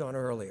touched on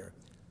earlier.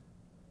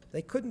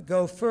 They couldn't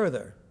go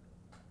further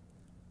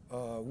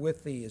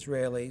with the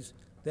Israelis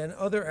than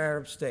other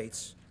Arab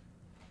states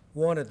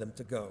wanted them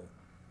to go.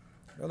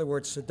 In other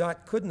words,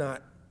 Sadat could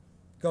not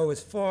go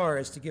as far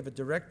as to give a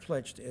direct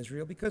pledge to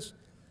Israel, because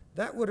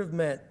that would have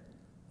meant,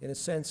 in a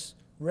sense,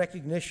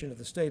 recognition of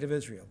the state of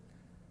Israel.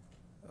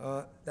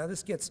 Now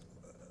this gets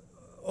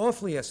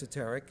awfully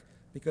esoteric,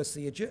 because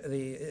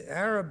the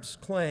Arabs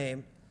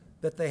claim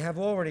that they have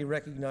already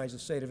recognized the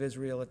state of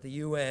Israel at the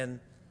UN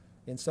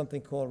in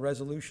something called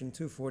Resolution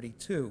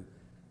 242,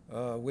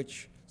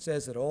 which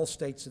says that all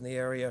states in the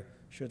area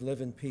should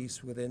live in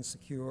peace within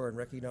secure and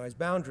recognized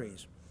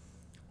boundaries.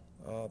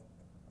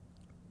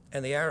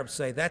 And the Arabs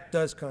say that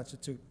does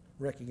constitute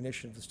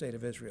recognition of the state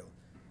of Israel.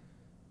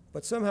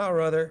 But somehow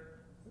or other,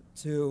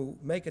 to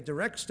make a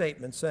direct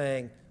statement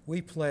saying,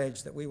 we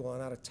pledge that we will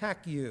not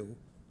attack you,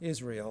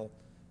 Israel,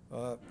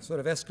 sort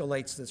of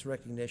escalates this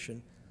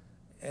recognition.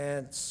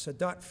 And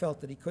Sadat felt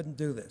that he couldn't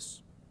do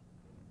this.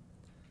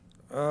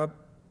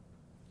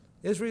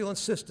 Israel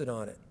insisted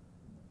on it.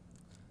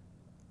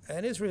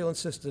 And Israel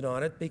insisted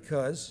on it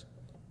because,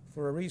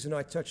 for a reason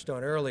I touched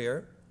on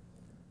earlier,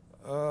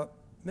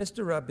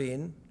 Mr.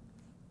 Rabin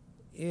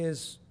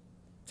is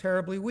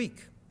terribly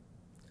weak.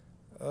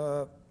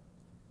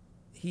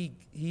 He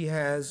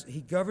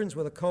governs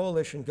with a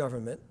coalition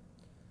government.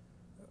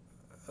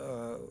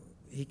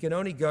 He can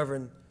only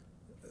govern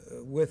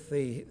with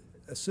the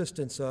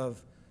assistance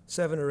of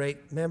 7 or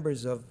 8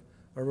 members of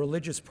a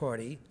religious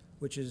party,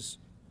 which is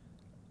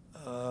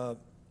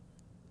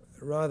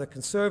rather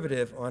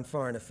conservative on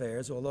foreign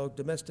affairs, although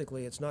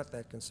domestically it's not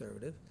that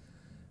conservative.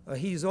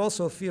 He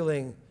also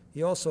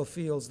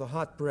feels the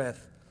hot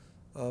breath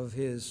of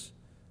his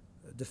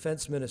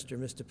defense minister,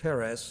 Mr.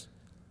 Peres,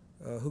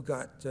 who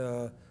got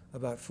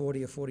about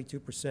 40 or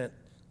 42%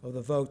 of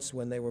the votes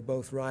when they were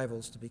both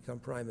rivals to become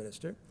prime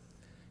minister.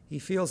 he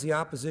feels the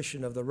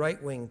opposition of the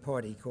right-wing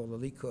party called the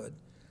Likud,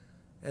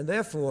 and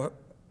therefore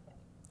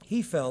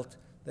he felt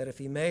that if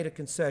he made a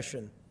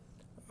concession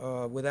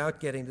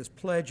without getting this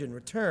pledge in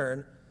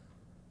return,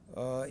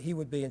 he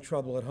would be in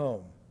trouble at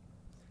home.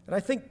 And I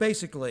think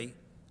basically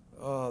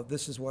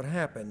this is what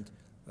happened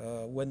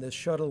when this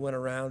shuttle went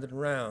around and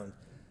around.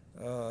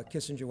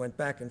 Kissinger went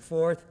back and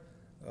forth.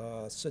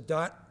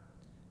 Sadat,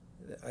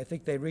 I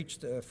think they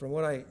reached, from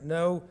what I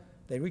know,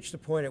 they reached a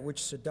point at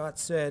which Sadat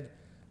said,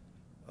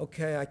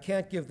 okay, I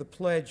can't give the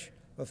pledge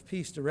of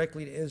peace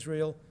directly to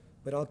Israel,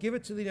 but I'll give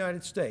it to the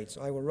United States.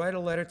 I will write a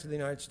letter to the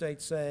United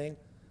States saying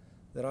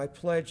that I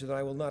pledge that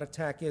I will not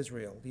attack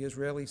Israel. The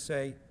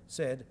Israelis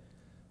said,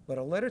 but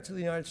a letter to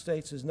the United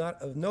States is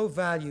not of no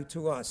value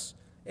to us,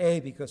 A,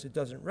 because it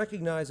doesn't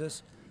recognize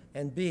us,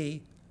 and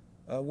B,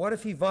 what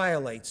if he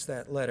violates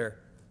that letter?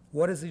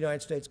 What is the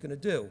United States going to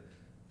do?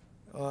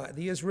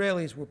 The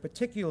Israelis were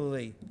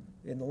particularly,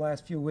 in the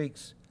last few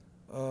weeks,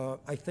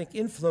 I think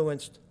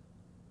influenced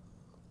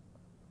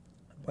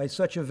by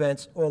such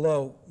events,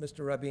 although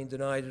Mr. Rabin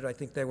denied it. I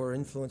think they were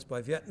influenced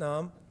by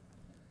Vietnam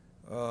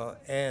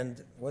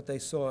and what they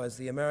saw as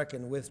the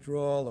American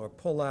withdrawal or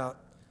pullout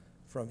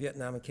from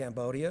Vietnam and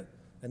Cambodia.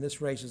 And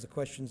this raises the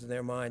questions in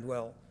their mind,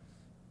 well,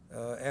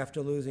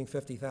 after losing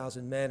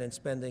 50,000 men and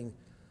spending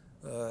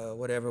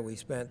whatever we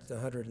spent,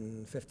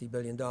 $150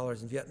 billion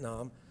in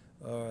Vietnam,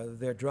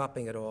 they're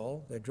dropping it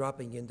all. They're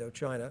dropping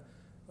Indochina.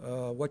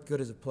 What good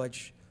is a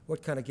pledge?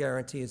 What kind of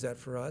guarantee is that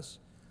for us?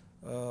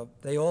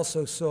 They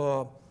also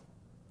saw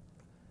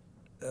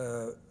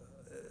a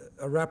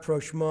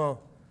rapprochement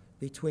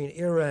between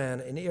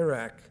Iran and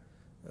Iraq,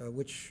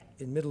 which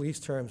in Middle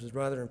East terms is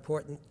rather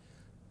important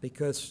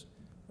because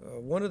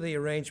one of the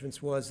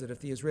arrangements was that if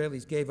the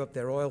Israelis gave up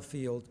their oil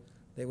field,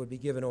 they would be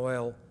given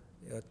oil,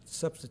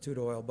 substitute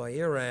oil by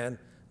Iran.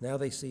 Now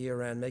they see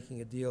Iran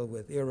making a deal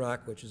with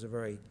Iraq, which is a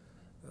very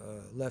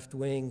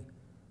left-wing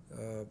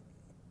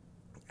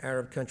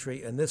Arab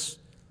country, and this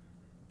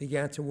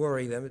began to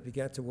worry them. It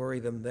began to worry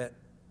them that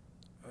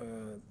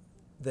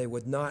they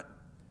would not,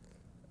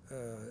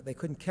 they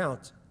couldn't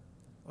count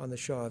on the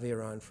Shah of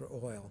Iran for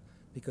oil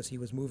because he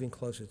was moving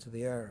closer to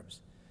the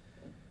Arabs.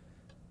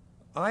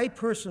 I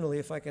personally,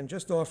 if I can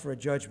just offer a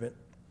judgment,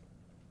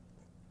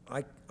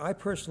 I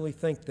personally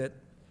think that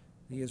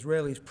the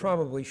Israelis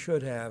probably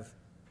should have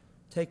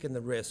taken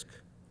the risk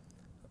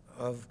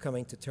of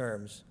coming to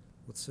terms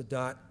with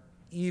Sadat,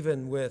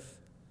 even with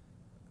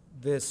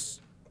this,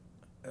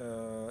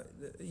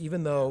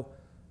 even though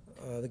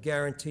the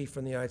guarantee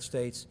from the United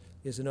States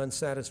is an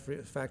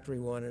unsatisfactory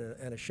one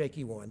and a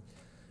shaky one.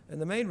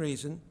 And the main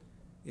reason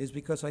is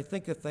because I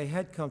think if they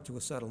had come to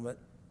a settlement,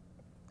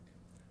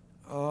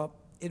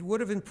 it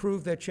would have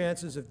improved their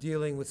chances of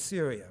dealing with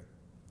Syria.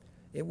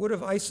 It would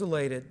have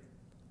isolated,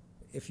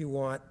 if you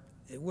want,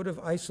 it would have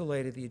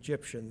isolated the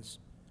Egyptians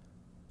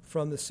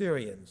from the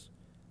Syrians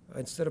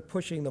instead of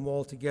pushing them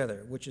all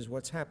together, which is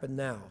what's happened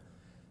now.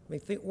 I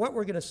mean, what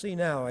we're going to see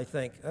now, I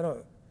think,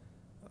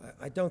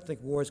 I don't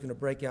think war is going to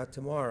break out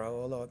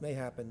tomorrow, although it may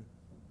happen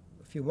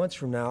a few months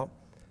from now.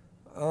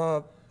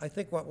 I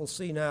think what we'll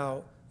see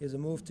now is a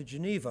move to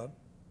Geneva.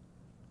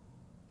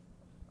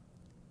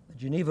 The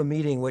Geneva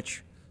meeting,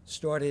 which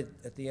started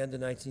at the end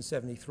of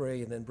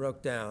 1973 and then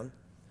broke down,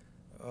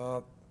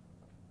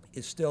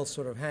 is still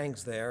sort of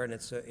hangs there, and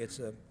it's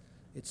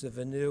a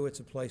venue, it's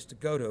a place to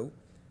go to.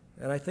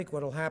 And I think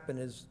what will happen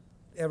is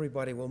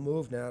everybody will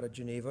move now to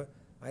Geneva.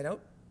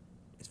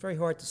 It's very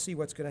hard to see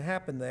what's going to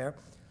happen there.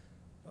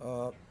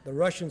 The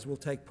Russians will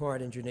take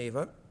part in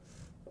Geneva.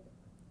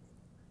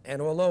 And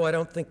although I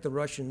don't think the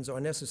Russians are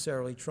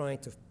necessarily trying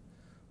to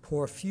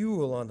pour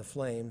fuel on the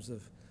flames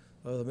of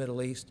the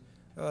Middle East,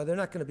 they're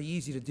not going to be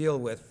easy to deal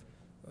with,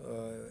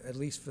 at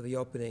least for the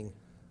opening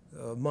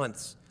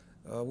months.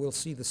 We'll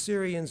see the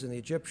Syrians and the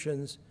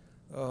Egyptians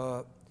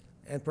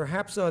and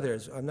perhaps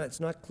others. It's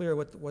not clear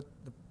whether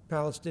the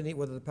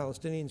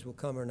Palestinians will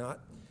come or not,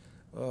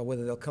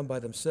 whether they'll come by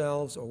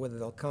themselves or whether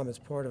they'll come as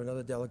part of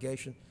another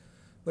delegation.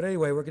 But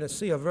anyway, we're going to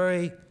see a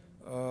very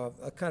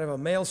a kind of a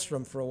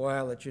maelstrom for a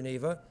while at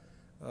Geneva.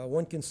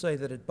 One can say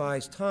that it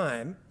buys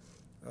time,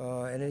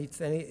 and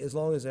as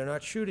long as they're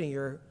not shooting,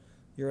 you're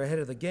ahead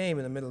of the game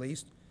in the Middle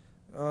East.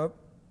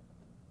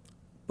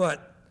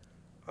 But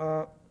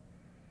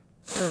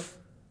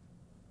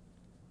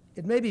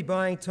it may be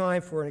buying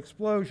time for an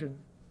explosion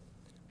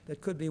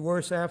that could be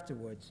worse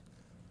afterwards.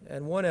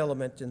 And one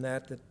element in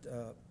that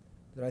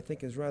I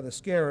think is rather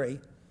scary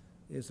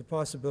is the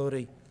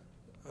possibility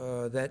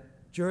that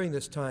during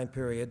this time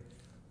period,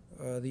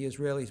 the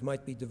Israelis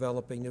might be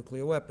developing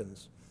nuclear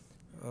weapons.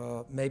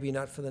 Maybe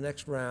not for the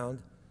next round,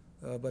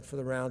 but for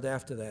the round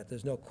after that.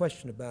 There's no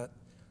question about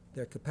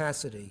their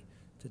capacity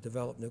to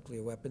develop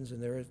nuclear weapons,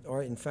 and there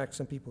are, in fact,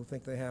 some people who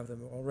think they have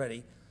them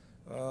already.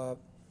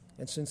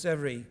 And since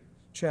every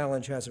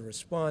challenge has a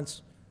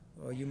response,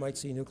 you might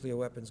see nuclear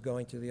weapons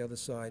going to the other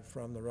side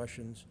from the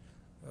Russians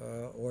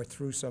or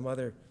through some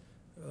other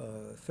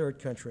third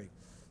country.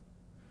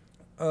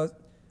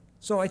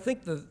 So I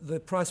think the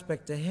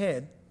prospect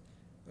ahead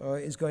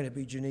is going to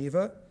be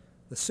Geneva.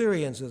 The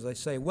Syrians, as I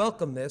say,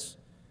 welcome this.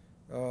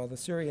 The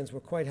Syrians were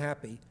quite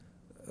happy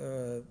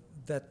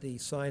that the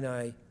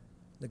Sinai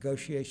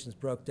negotiations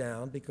broke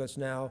down, because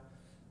now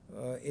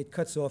it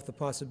cuts off the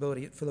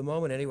possibility, for the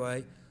moment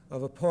anyway,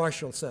 of a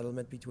partial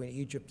settlement between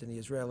Egypt and the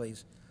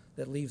Israelis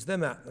that leaves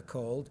them out in the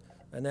cold.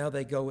 And now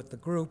they go with the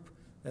group,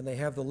 and they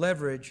have the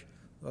leverage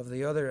of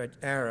the other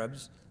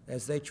Arabs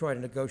as they try to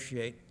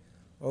negotiate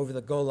over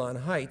the Golan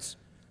Heights,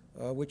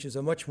 which is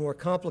a much more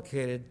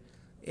complicated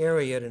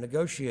area to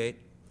negotiate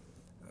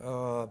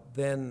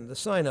than the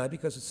Sinai,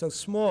 because it's so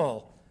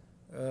small,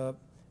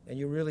 and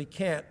you really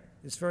can't.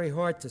 It's very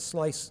hard to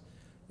slice.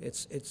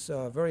 It's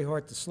very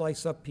hard to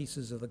slice up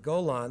pieces of the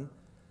Golan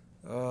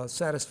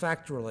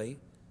satisfactorily.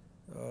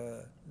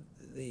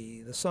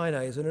 The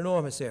Sinai is an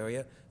enormous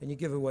area, and you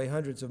give away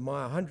hundreds of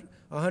miles,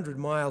 100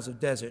 miles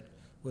of desert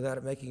without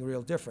it making a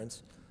real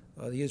difference.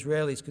 The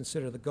Israelis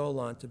consider the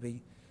Golan to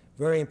be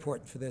very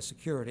important for their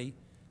security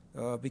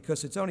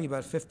because it's only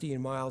about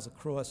 15 miles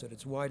across at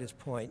its widest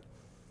point,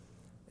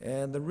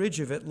 and the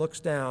ridge of it looks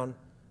down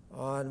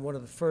on one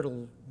of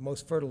the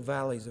most fertile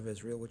valleys of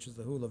Israel, which is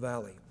the Hula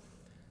Valley.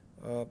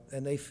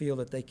 And they feel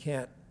that they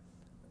can't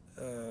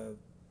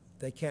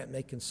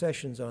make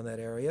concessions on that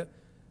area.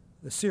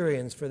 The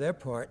Syrians, for their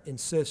part,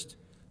 insist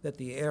that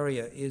the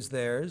area is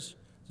theirs.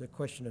 It's a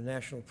question of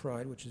national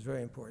pride, which is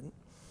very important.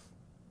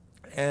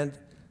 And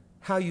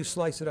how you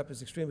slice it up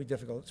is extremely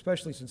difficult,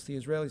 especially since the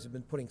Israelis have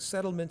been putting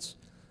settlements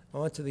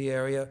onto the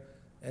area,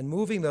 and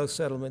moving those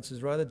settlements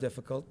is rather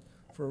difficult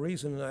for a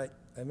reason I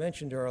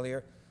mentioned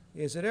earlier,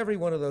 is that every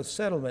one of those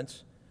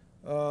settlements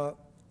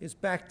is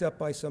backed up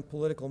by some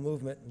political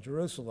movement in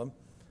Jerusalem.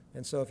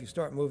 And so if you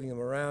start moving them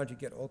around, you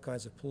get all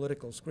kinds of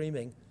political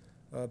screaming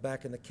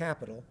back in the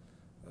capital,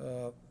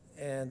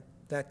 and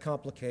that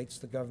complicates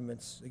the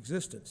government's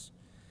existence.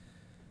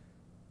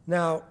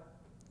 Now,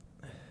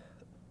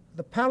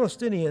 the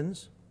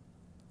Palestinians,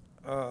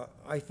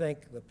 I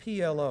think the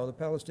PLO,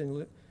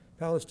 the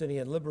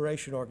Palestinian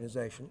Liberation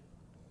Organization,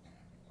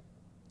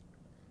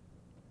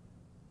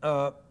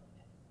 I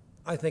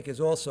think is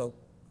also,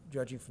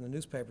 judging from the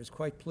newspapers,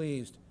 quite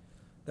pleased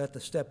that the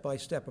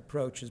step-by-step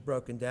approach is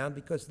broken down,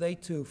 because they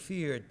too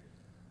feared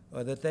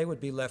that they would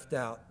be left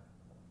out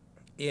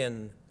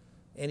in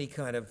any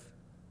kind of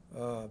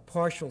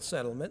partial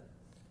settlement.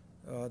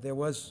 There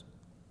was,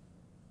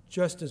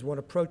 just as one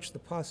approached the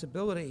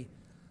possibility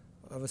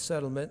of a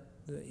settlement,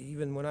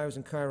 even when I was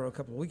in Cairo a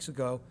couple of weeks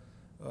ago,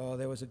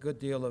 there was a good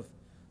deal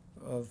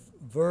of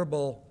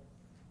verbal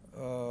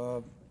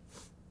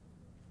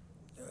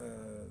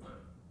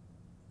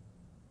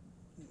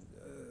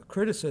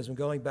criticism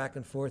going back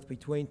and forth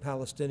between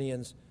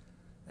Palestinians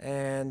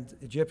and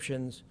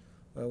Egyptians,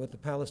 with the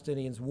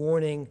Palestinians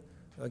warning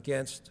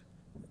against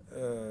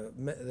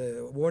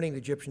warning the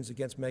Egyptians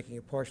against making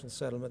a partial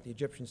settlement, the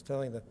Egyptians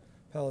telling the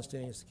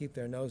Palestinians to keep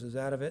their noses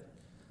out of it.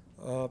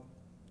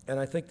 And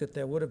I think that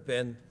there would have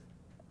been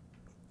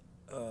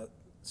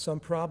some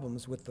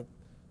problems with the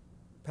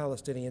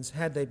Palestinians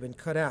had they been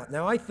cut out.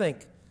 Now I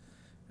think,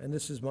 and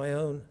this is my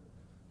own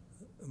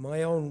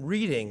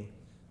reading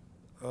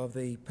of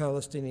the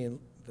Palestine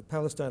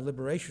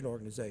Liberation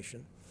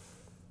Organization,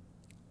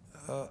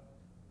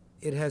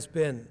 it has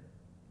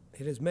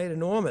made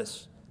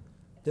enormous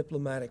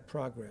diplomatic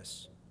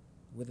progress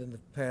within the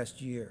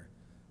past year.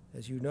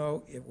 As you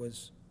know, it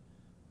was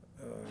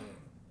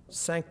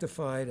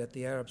sanctified at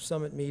the Arab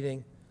Summit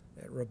meeting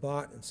at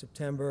Rabat in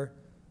September,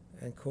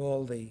 and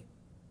called the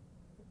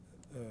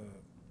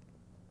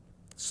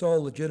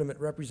sole legitimate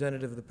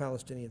representative of the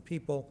Palestinian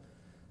people.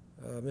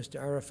 Mr.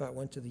 Arafat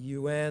went to the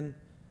UN,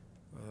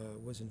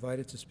 was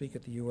invited to speak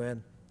at the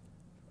UN.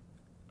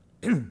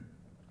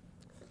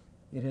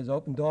 It has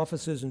opened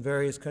offices in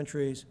various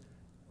countries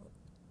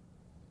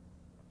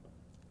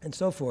and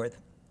so forth.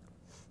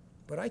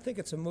 But I think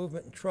it's a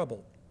movement in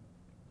trouble,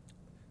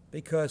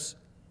 because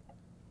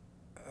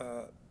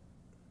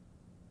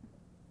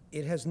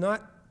it has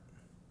not,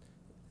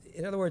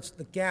 in other words,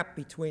 the gap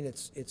between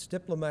its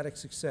diplomatic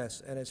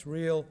success and its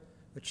real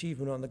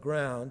achievement on the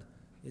ground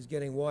is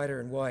getting wider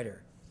and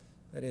wider.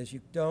 That is,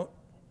 you don't,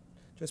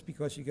 just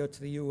because you go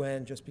to the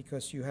UN, just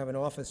because you have an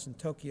office in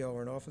Tokyo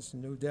or an office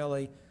in New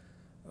Delhi,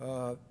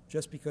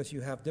 just because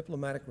you have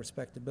diplomatic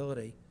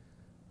respectability,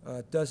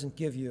 doesn't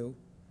give you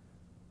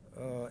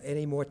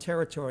any more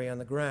territory on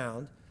the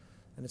ground.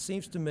 And it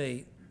seems to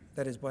me,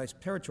 that is, by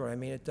territory, I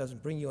mean it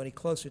doesn't bring you any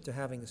closer to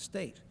having a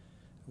state,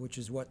 which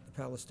is what the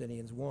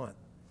Palestinians want.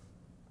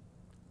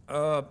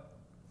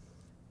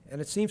 And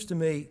it seems to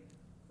me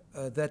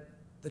that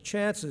the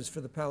chances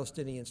for the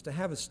Palestinians to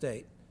have a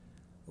state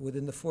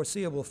within the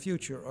foreseeable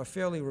future are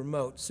fairly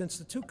remote, since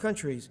the two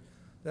countries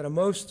that are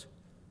most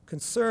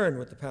concerned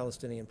with the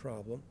Palestinian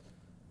problem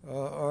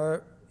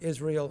are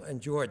Israel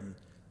and Jordan,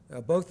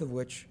 both of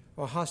which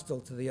are hostile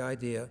to the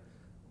idea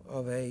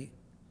of a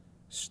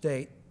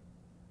state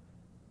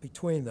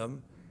between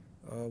them,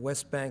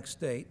 West Bank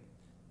state,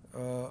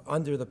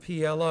 under the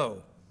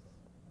PLO.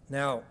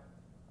 Now,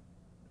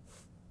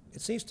 it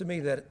seems to me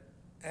that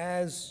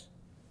as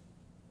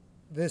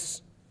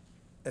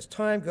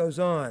time goes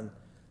on,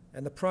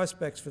 and the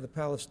prospects for the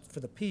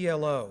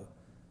PLO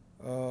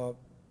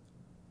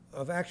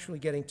of actually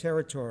getting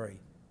territory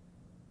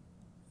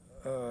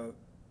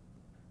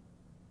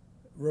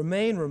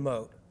remain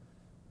remote,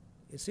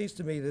 it seems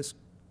to me this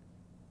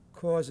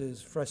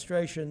causes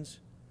frustrations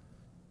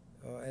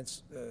and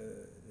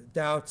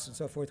doubts and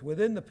so forth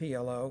within the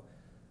PLO,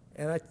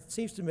 and it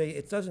seems to me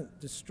it doesn't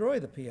destroy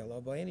the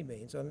PLO by any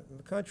means. On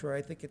the contrary,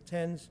 I think it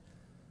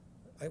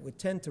would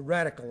tend to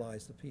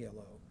radicalize the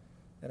PLO,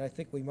 and I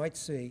think we might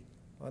see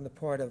on the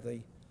part of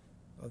the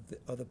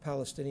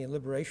Palestinian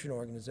Liberation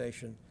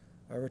Organization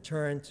a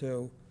return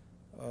to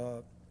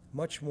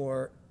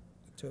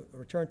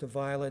return to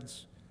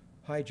violence,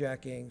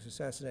 hijackings,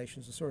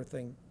 assassinations, the sort of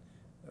thing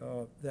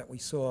that we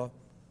saw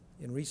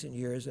in recent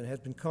years, and has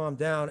been calmed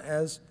down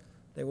as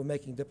they were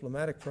making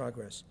diplomatic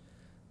progress.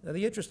 Now,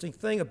 the interesting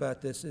thing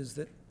about this is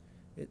that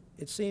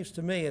it seems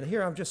to me, and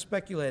here I'm just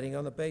speculating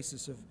on the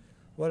basis of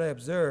what I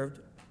observed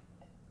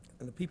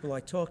and the people I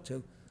talked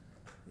to,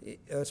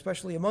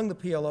 especially among the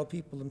PLO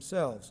people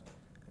themselves,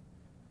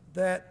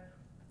 that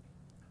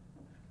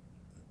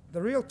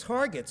the real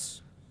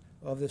targets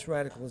of this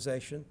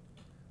radicalization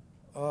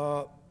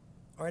are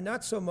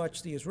not so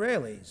much the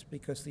Israelis,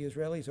 because the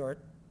Israelis are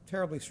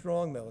terribly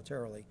strong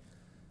militarily,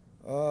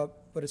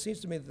 but it seems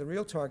to me that the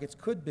real targets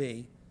could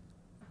be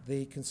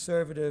the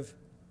conservative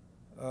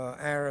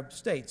Arab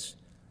states.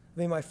 I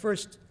mean, my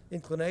first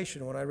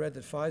inclination when I read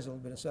that Faisal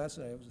had been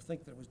assassinated was to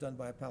think that it was done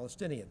by a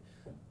Palestinian.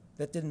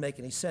 That didn't make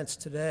any sense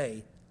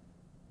today,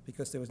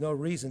 because there was no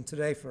reason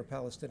today for a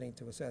Palestinian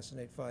to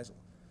assassinate Faisal.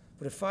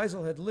 But if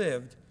Faisal had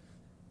lived,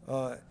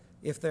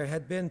 if there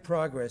had been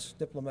progress,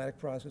 diplomatic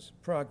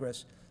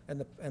progress, and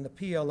the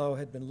PLO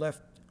had been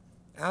left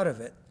out of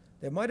it,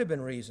 there might have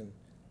been reason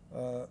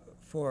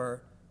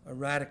for a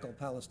radical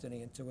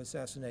Palestinian to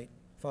assassinate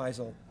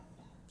Faisal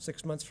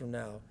 6 months from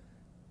now,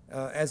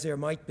 as there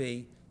might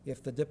be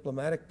if the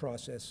diplomatic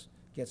process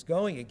gets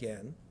going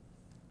again,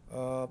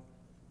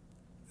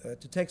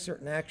 to take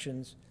certain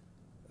actions,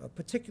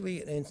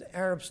 particularly in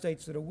Arab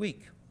states that are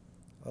weak.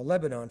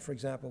 Lebanon, for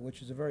example,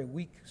 which is a very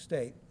weak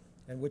state,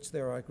 in which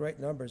there are great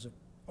numbers of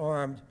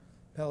armed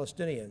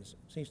Palestinians,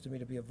 seems to me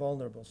to be a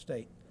vulnerable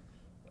state.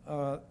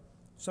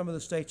 Some of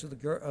the states of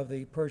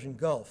the Persian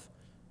Gulf,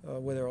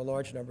 where there are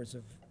large numbers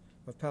of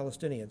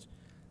Palestinians.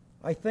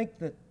 I think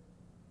that,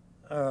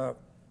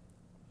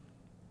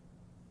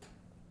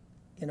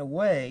 in a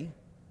way,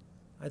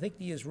 I think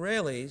the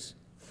Israelis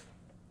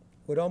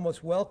would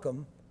almost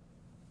welcome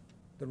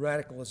the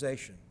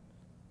radicalization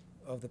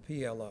of the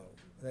PLO.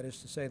 That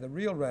is to say, the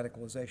real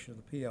radicalization of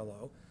the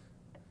PLO.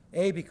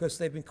 A, because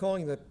they've been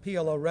calling the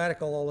PLO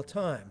radical all the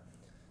time.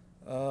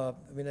 I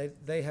mean,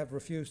 they have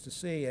refused to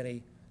see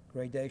any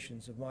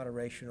gradations of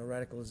moderation or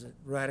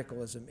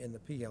radicalism in the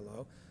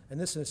PLO, and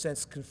this, in a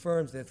sense,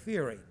 confirms their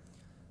theory.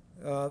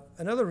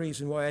 Another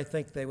reason why I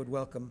think they would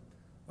welcome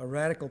a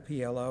radical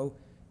PLO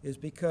is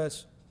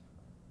because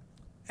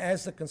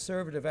as the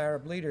conservative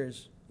Arab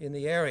leaders in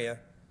the area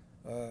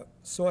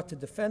sought to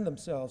defend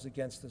themselves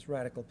against this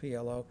radical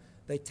PLO,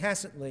 they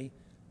tacitly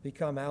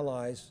become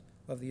allies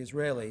of the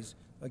Israelis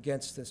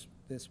against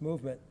this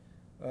movement,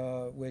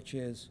 which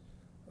is,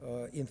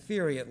 in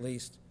theory at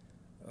least,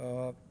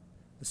 the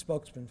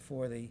spokesman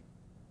for the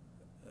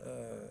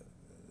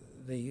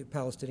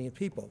Palestinian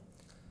people.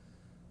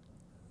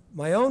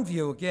 My own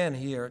view, again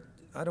here,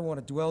 I don't want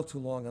to dwell too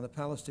long on the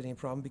Palestinian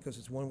problem because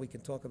it's one we can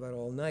talk about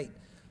all night,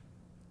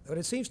 but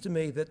it seems to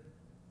me that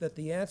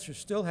the answer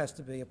still has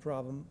to be a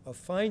problem of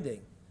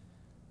finding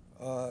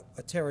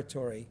a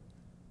territory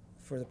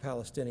for the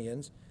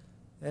Palestinians.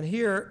 And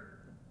here,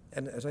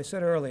 and as I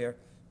said earlier,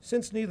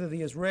 since neither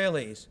the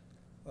Israelis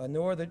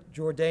nor the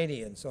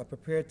Jordanians are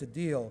prepared to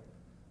deal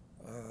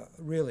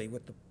really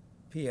with the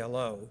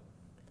PLO,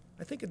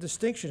 I think a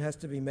distinction has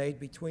to be made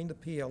between the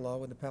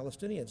PLO and the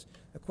Palestinians.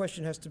 A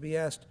question has to be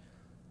asked,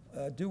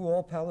 do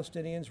all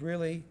Palestinians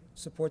really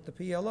support the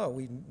PLO?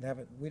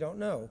 We don't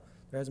know.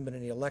 There hasn't been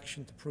any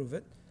election to prove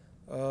it.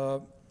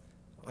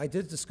 I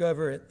did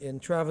discover in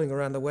traveling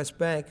around the West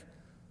Bank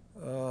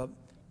that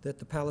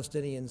the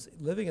Palestinians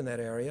living in that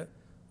area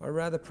are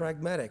rather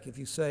pragmatic. If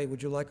you say,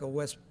 would you like a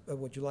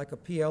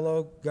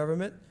PLO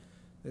government?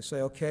 They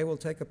say, okay, we'll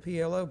take a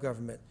PLO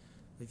government.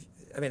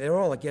 I mean, they're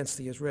all against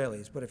the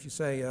Israelis, but if you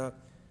say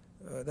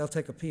they'll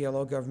take a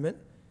PLO government,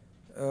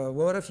 well,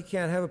 what if you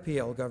can't have a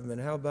PLO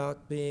government? How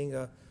about being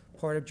a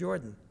part of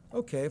Jordan?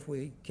 Okay, if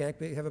we can't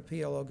have a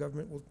PLO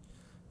government,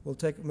 we'll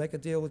make a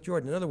deal with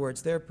Jordan. In other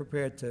words, they're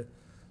prepared to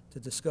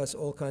discuss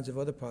all kinds of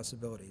other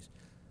possibilities.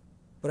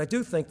 But I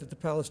do think that the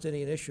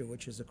Palestinian issue,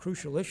 which is a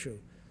crucial issue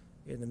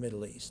in the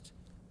Middle East,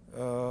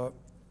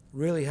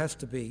 really has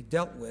to be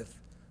dealt with.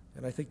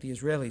 And I think the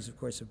Israelis, of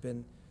course, have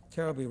been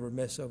terribly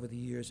remiss over the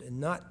years in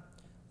not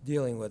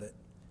dealing with it.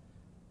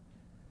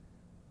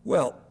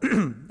 Well,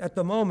 at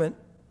the moment,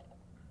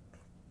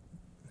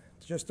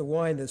 just to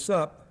wind this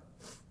up,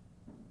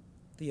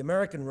 the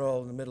American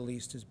role in the Middle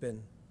East has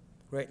been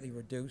greatly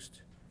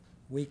reduced,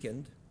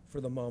 weakened for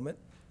the moment.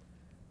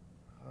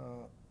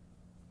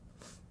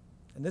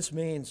 And this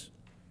means,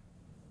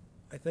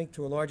 I think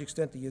to a large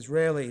extent the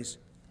Israelis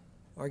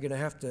are going to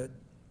have to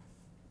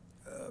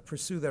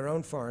pursue their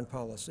own foreign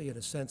policy. In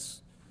a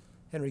sense,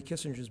 Henry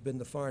Kissinger has been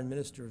the foreign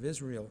minister of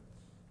Israel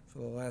for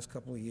the last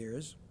couple of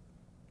years.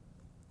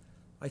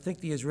 I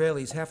think the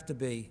Israelis have to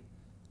be,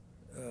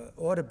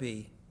 ought to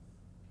be,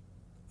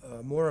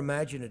 more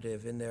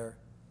imaginative in their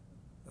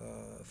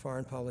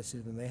foreign policy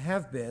than they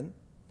have been.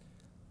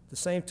 At the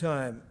same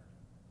time,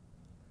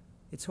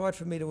 it's hard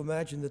for me to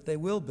imagine that they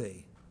will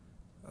be,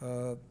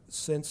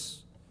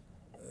 since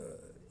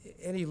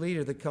any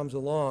leader that comes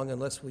along,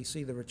 unless we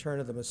see the return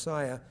of the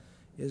Messiah,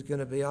 is going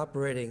to be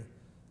operating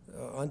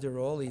under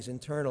all these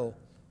internal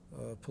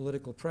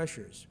political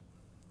pressures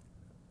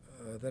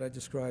that I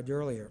described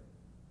earlier.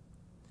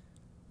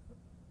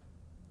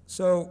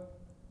 So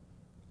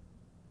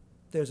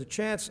there's a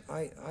chance,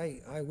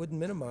 I wouldn't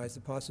minimize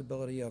the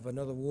possibility of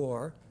another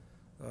war.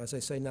 As I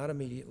say, not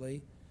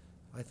immediately.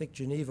 I think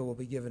Geneva will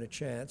be given a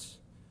chance.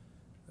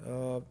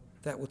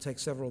 That will take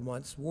several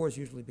months. Wars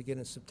usually begin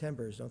in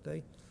September, don't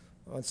they?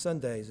 On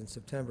Sundays in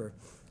September.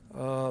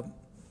 I'm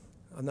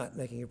not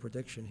making a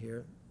prediction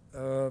here.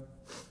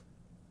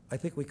 I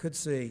think we could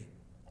see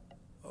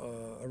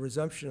a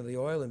resumption of the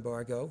oil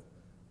embargo,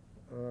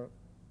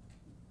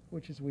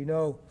 which, as we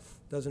know,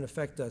 doesn't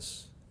affect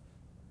us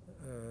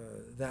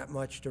that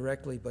much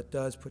directly, but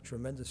does put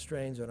tremendous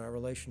strains on our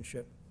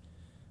relations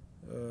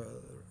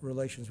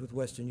with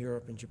Western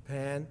Europe and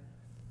Japan.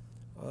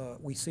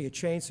 We see a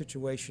changing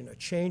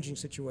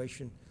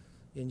situation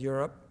in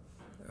Europe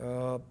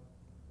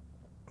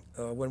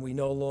when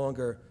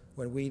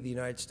we, the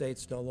United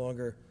States, no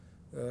longer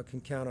can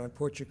count on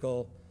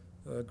Portugal,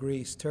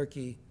 Greece,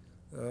 Turkey.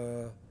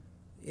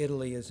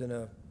 Italy is in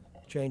a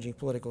changing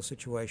political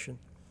situation.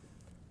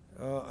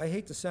 I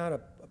hate to sound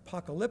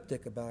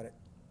apocalyptic about it,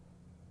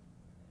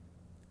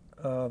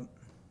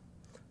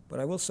 but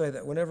I will say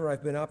that whenever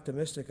I've been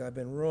optimistic, I've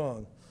been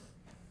wrong.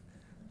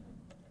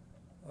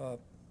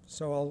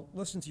 So I'll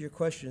listen to your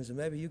questions, and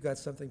maybe you've got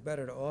something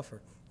better to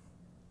offer.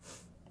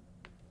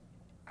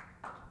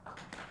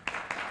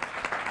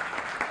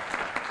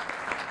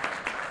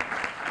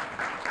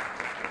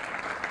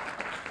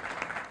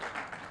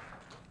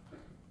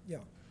 Yeah.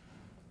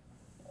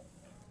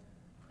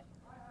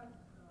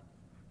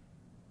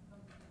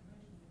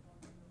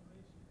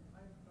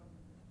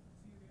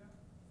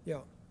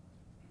 Yeah.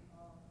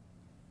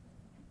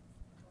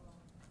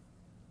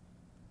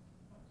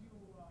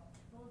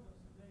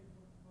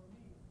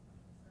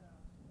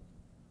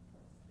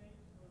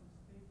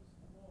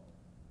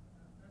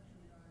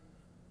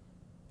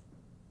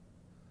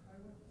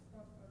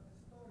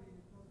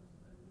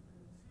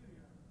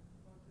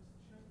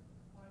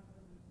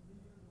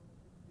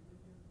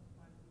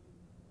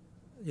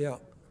 Yeah.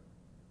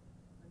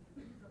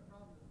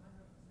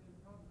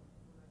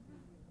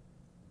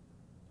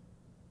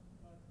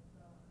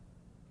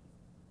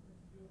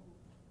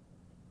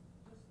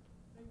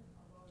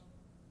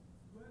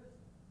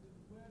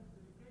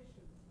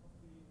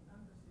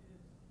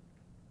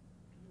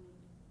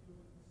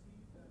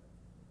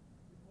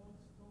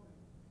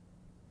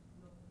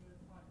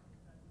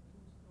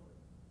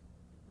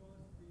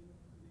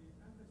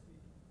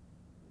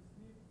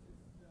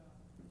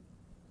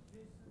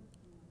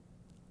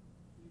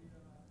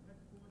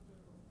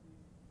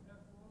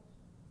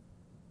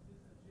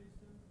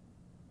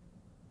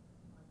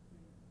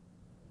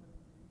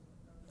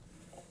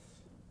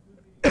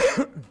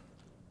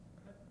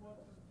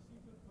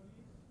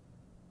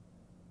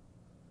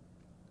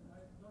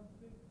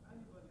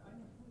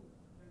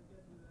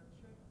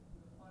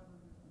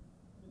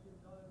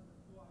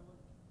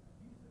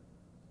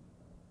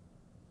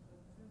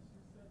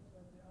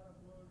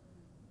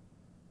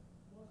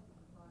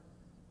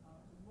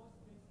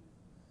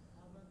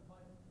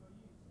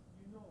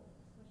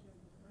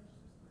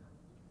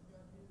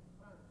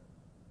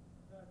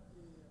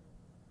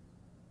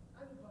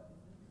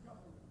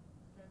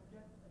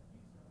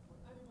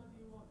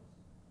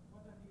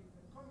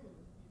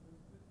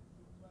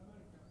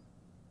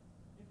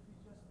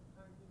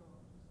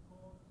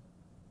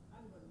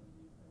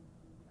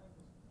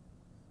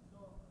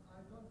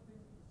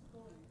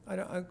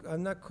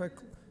 I'm not quite.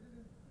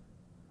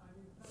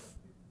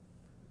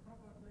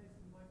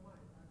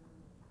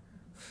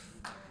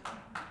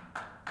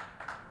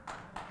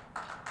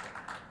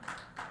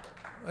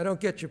 I don't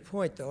get your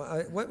point, though.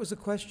 What was the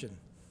question?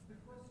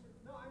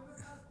 No, I'm not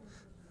asking a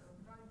question.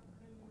 I'm trying to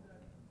tell you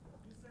that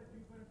you said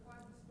you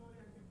verified the story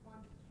and you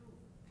found it true,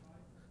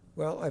 right?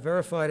 Well, I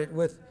verified it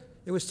with.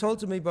 It was told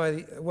to me by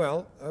the.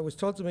 Well, I was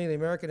told to me in the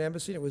American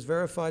Embassy, and it was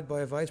verified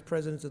by a vice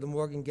president of the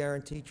Morgan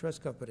Guarantee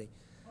Trust Company.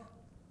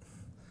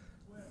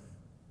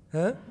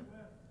 Huh?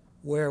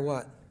 Where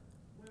what?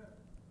 Where?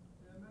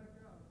 In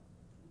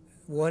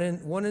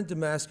America? One in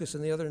Damascus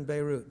and the other in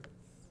Beirut.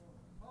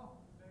 Oh,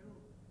 Beirut.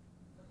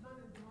 But not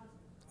in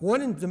Damascus.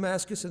 One in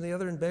Damascus and the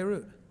other in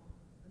Beirut. In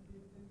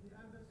the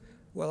embassy?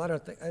 Well, I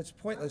don't think it's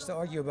pointless to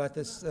argue about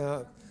this.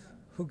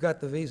 Who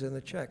got the visa and the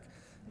check?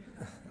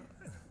 I don't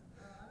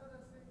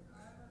think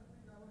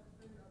I was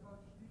saying about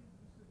Steve,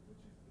 which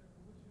is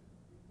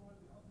we call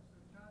the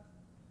officer cast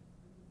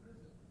in the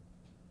prison.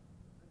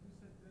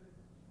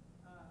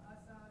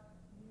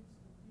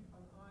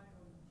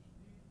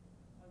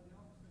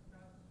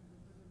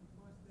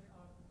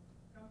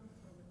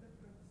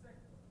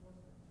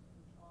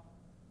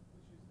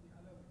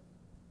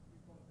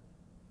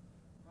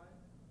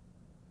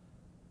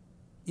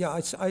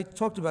 Yeah, I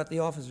talked about the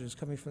officers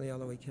coming from the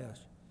LOE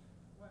cast.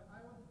 Well, I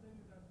want to tell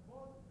you that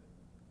both of them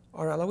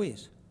Are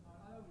LOEs? are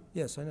Alawi.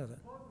 Yes, I know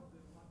that. Both of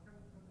them are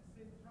coming from the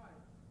same tribe.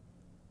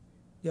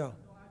 Yeah.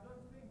 So I don't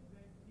think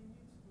that he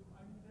needs to,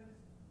 I mean, there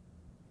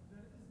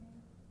is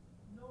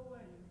no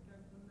way we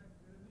can connect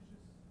the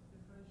religious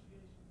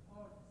differentiation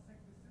or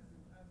secticism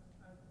as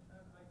I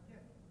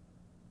get to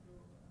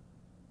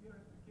your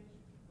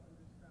application to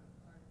understand.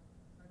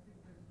 I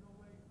think there is no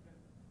way we can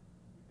say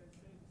the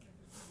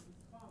secticism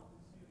is found in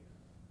Syria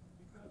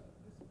because of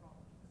this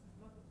problem. This is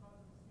not the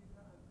problem in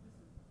Syria, and this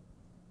is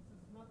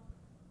not, in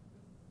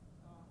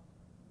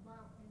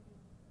my opinion,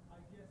 I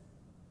guess,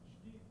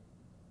 Shdid is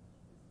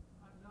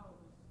now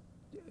this.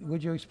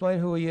 Would you explain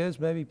who he is?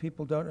 Maybe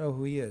people don't know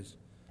who he is.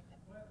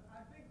 Well,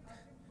 I think for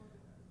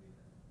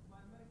my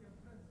American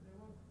friends, they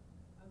won't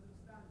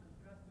understand and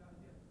grasp the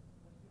idea.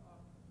 But you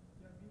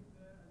have been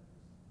there and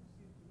you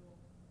seem to know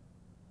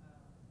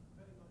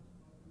very much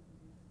about the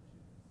Middle East,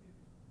 especially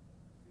the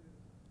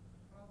Syrian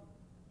problem.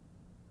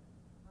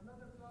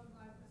 Another problem,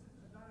 this is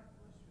a direct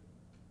question.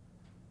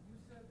 You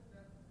said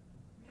that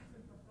you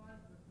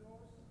sympathize with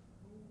those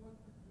who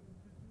wanted to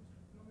introduce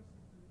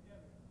diplomacy to the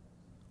area.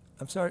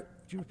 I'm sorry,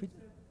 could you repeat?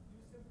 You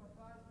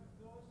sympathize with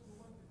those who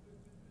wanted to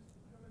introduce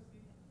diplomacy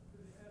to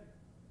the area.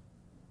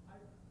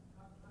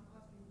 I'm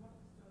asking what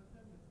is the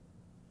alternative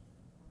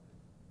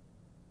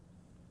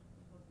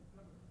for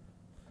diplomacy?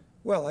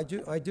 Well,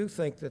 I do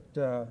think that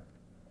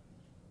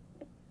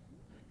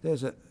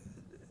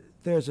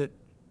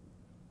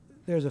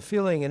there's a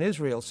feeling in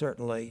Israel,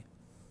 certainly,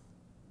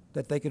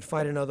 that they could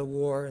fight another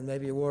war and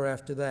maybe a war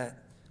after that.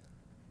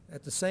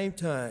 At the same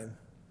time,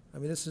 I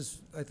mean, this is,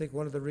 I think,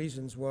 one of the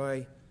reasons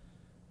why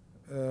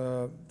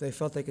they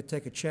felt they could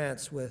take a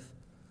chance with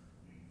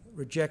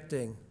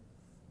rejecting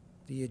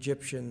the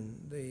Egyptian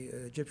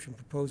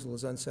proposal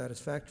as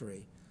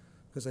unsatisfactory,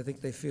 because I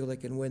think they feel they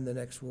can win the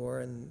next war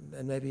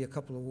and maybe a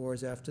couple of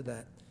wars after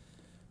that.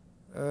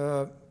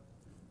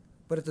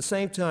 But at the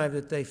same time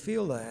that they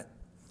feel that,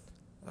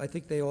 I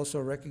think they also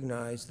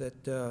recognize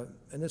that,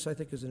 and this I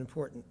think is an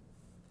important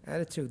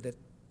attitude that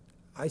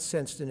I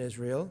sensed in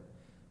Israel,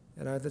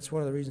 and that's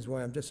one of the reasons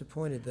why I'm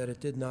disappointed that it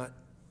did not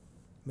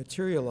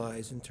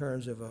materialize in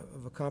terms of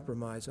a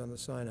compromise on the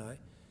Sinai.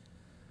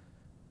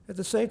 At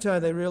the same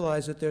time, they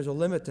realize that there's a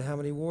limit to how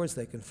many wars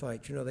they can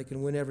fight. You know, they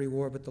can win every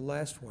war but the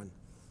last one.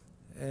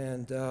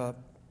 And that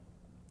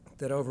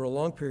over a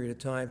long period of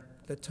time,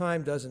 that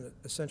time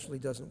essentially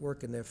doesn't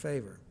work in their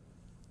favor.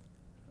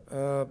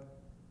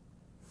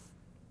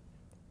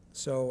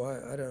 So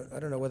I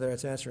don't know whether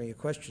that's answering your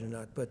question or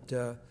not, but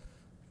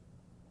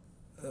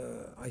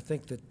I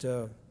think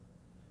that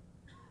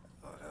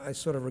I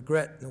sort of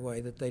regret in a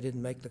way that they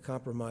didn't make the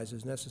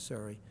compromises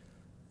necessary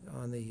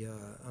on the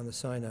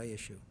Sinai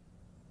issue.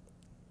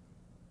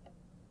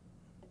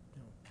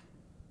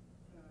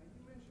 You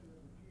mentioned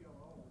that the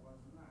PLO was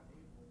not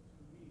able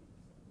to meet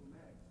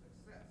diplomatic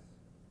success.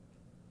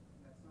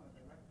 That's not a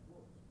direct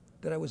quote.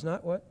 That I was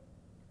not what?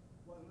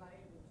 Was not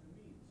able to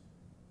meet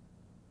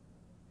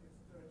its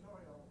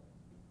territorial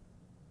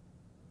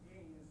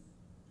gains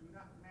do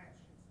not match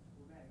its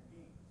diplomatic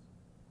gains.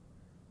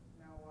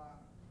 Now,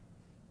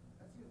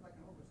 that seems like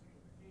an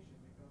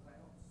oversimplification because I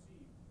don't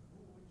see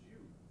who would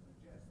you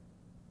suggest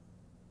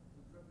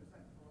would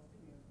represent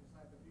Palestinians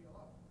beside the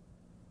PLO.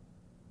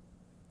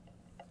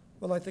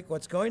 Well, I think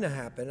what's going to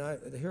happen,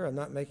 here I'm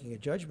not making a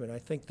judgment, I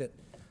think that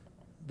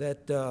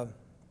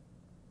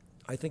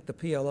I think the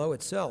PLO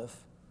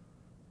itself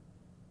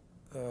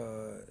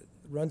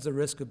runs the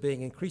risk of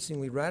being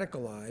increasingly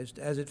radicalized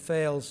as it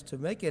fails to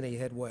make any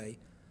headway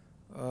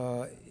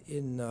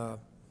in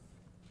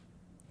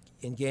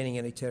gaining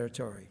any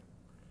territory.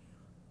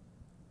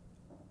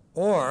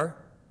 Or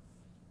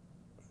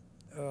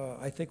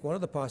I think one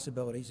of the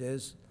possibilities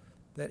is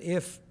that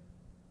if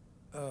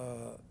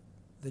the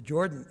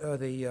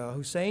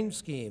Hussein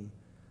scheme,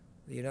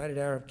 the United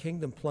Arab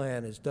Kingdom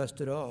plan, is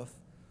dusted off,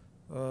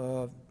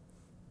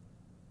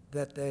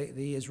 that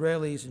the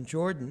Israelis and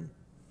Jordan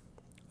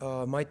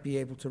might be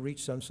able to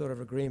reach some sort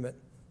of agreement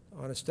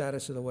on a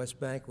status of the West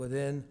Bank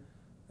within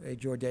a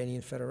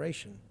Jordanian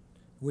federation,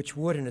 which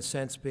would, in a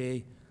sense,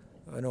 be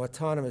an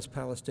autonomous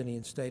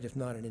Palestinian state, if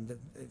not an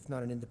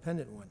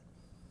independent one.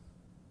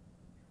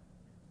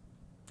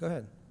 Go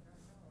ahead.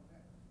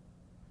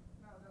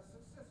 Now, the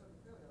success or the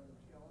failure of the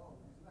PLO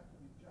is not to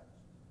be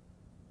judged,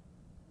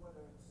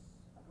 whether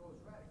it goes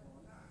radical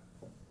or not.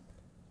 The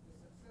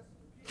success of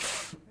the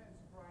PLO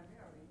depends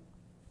primarily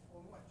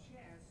on what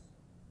chance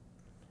the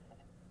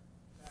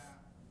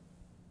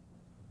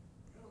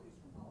Middle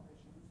Eastern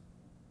politicians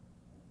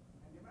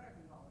and the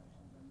American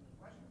politicians and the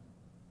Russians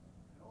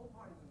and all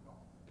parties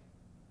involved,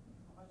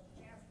 how much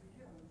chance we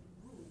give them to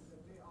prove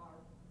that they are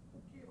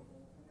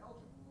capable and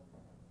eligible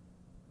for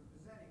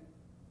representing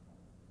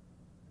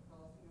the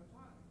Palestinian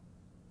autonomy.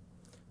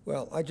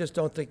 Well, I just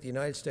don't think the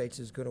United States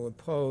is going to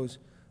impose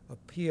a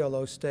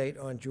PLO state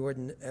on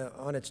Jordan,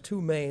 on its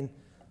two main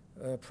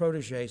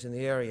protégés in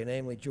the area,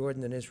 namely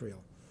Jordan and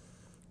Israel.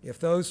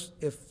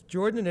 If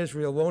Jordan and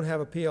Israel won't have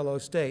a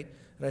PLO state,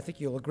 And I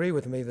think you'll agree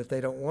with me that they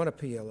don't want a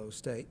PLO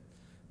state,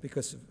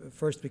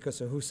 first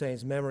because of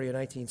Hussein's memory in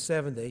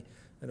 1970,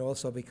 and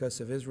also because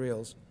of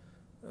Israel's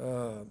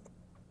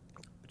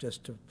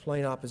just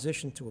plain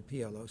opposition to a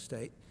PLO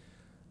state,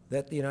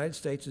 that the United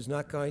States is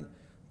not going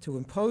to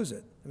impose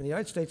it. I mean, the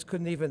United States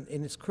couldn't even,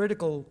 in its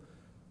critical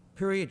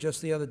period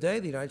just the other day,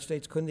 the United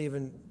States couldn't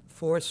even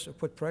force or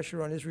put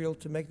pressure on Israel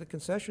to make the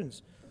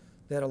concessions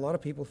that a lot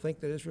of people think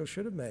that Israel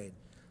should have made.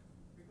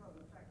 Because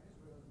in fact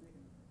Israel is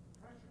making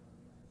pressure on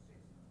the United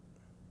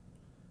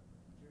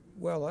States.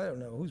 Well, I don't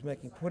know who's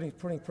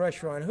putting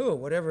pressure on who.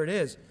 Whatever it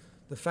is,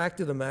 the fact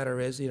of the matter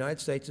is the United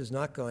States is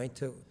not going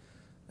to,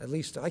 at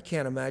least I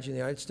can't imagine the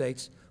United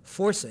States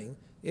forcing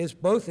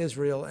both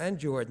Israel and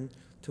Jordan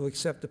to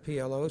accept the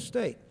PLO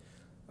state.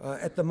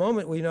 At the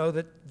moment, we know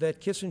that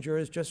Kissinger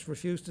has just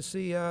refused to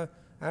see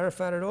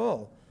Arafat at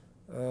all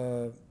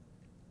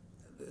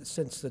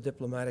since the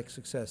diplomatic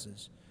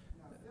successes.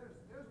 Now, there's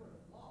where the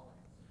flaw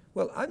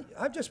lies. Well,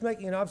 I'm just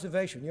making an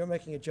observation. You're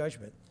making a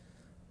judgment.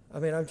 I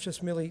mean, I'm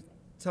just merely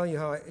telling you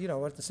how,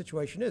 what the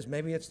situation is.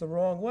 Maybe it's the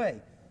wrong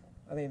way.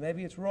 I mean,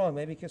 maybe it's wrong.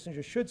 Maybe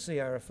Kissinger should see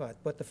Arafat.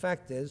 But the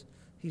fact is,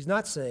 he's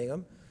not seeing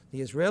him. The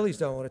Israelis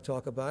don't want to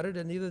talk about it,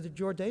 and neither the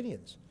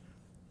Jordanians.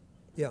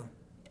 Yeah.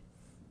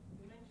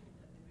 You mentioned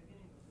at the beginning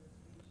of your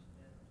speech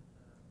that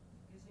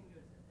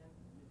Kissinger's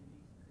attempt at Middle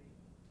East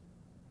failed.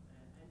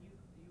 And you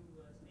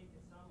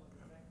stated some of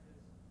the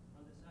factors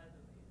on the side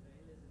of the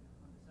Israelis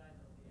and on the side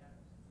of the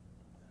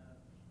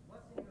Arabs.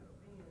 What's, in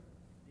your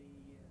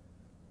opinion,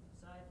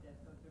 the side that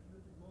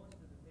contributed most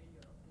to the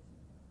failure of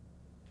Kissinger?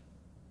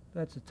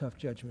 That's a tough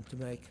judgment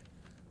to make.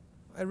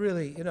 I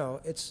really,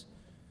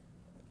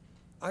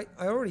 I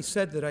already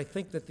said that I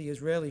think that the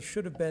Israelis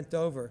should have bent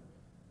over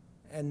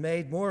and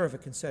made more of a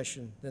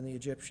concession than the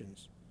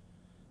Egyptians.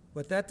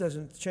 But that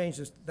doesn't change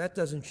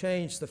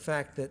the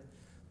fact that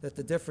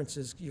the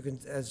differences,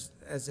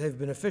 as have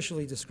been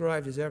officially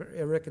described, as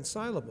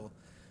irreconcilable.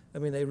 I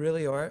mean, they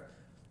really are.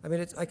 I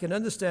mean, I can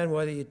understand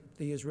why the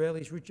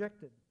Israelis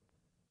rejected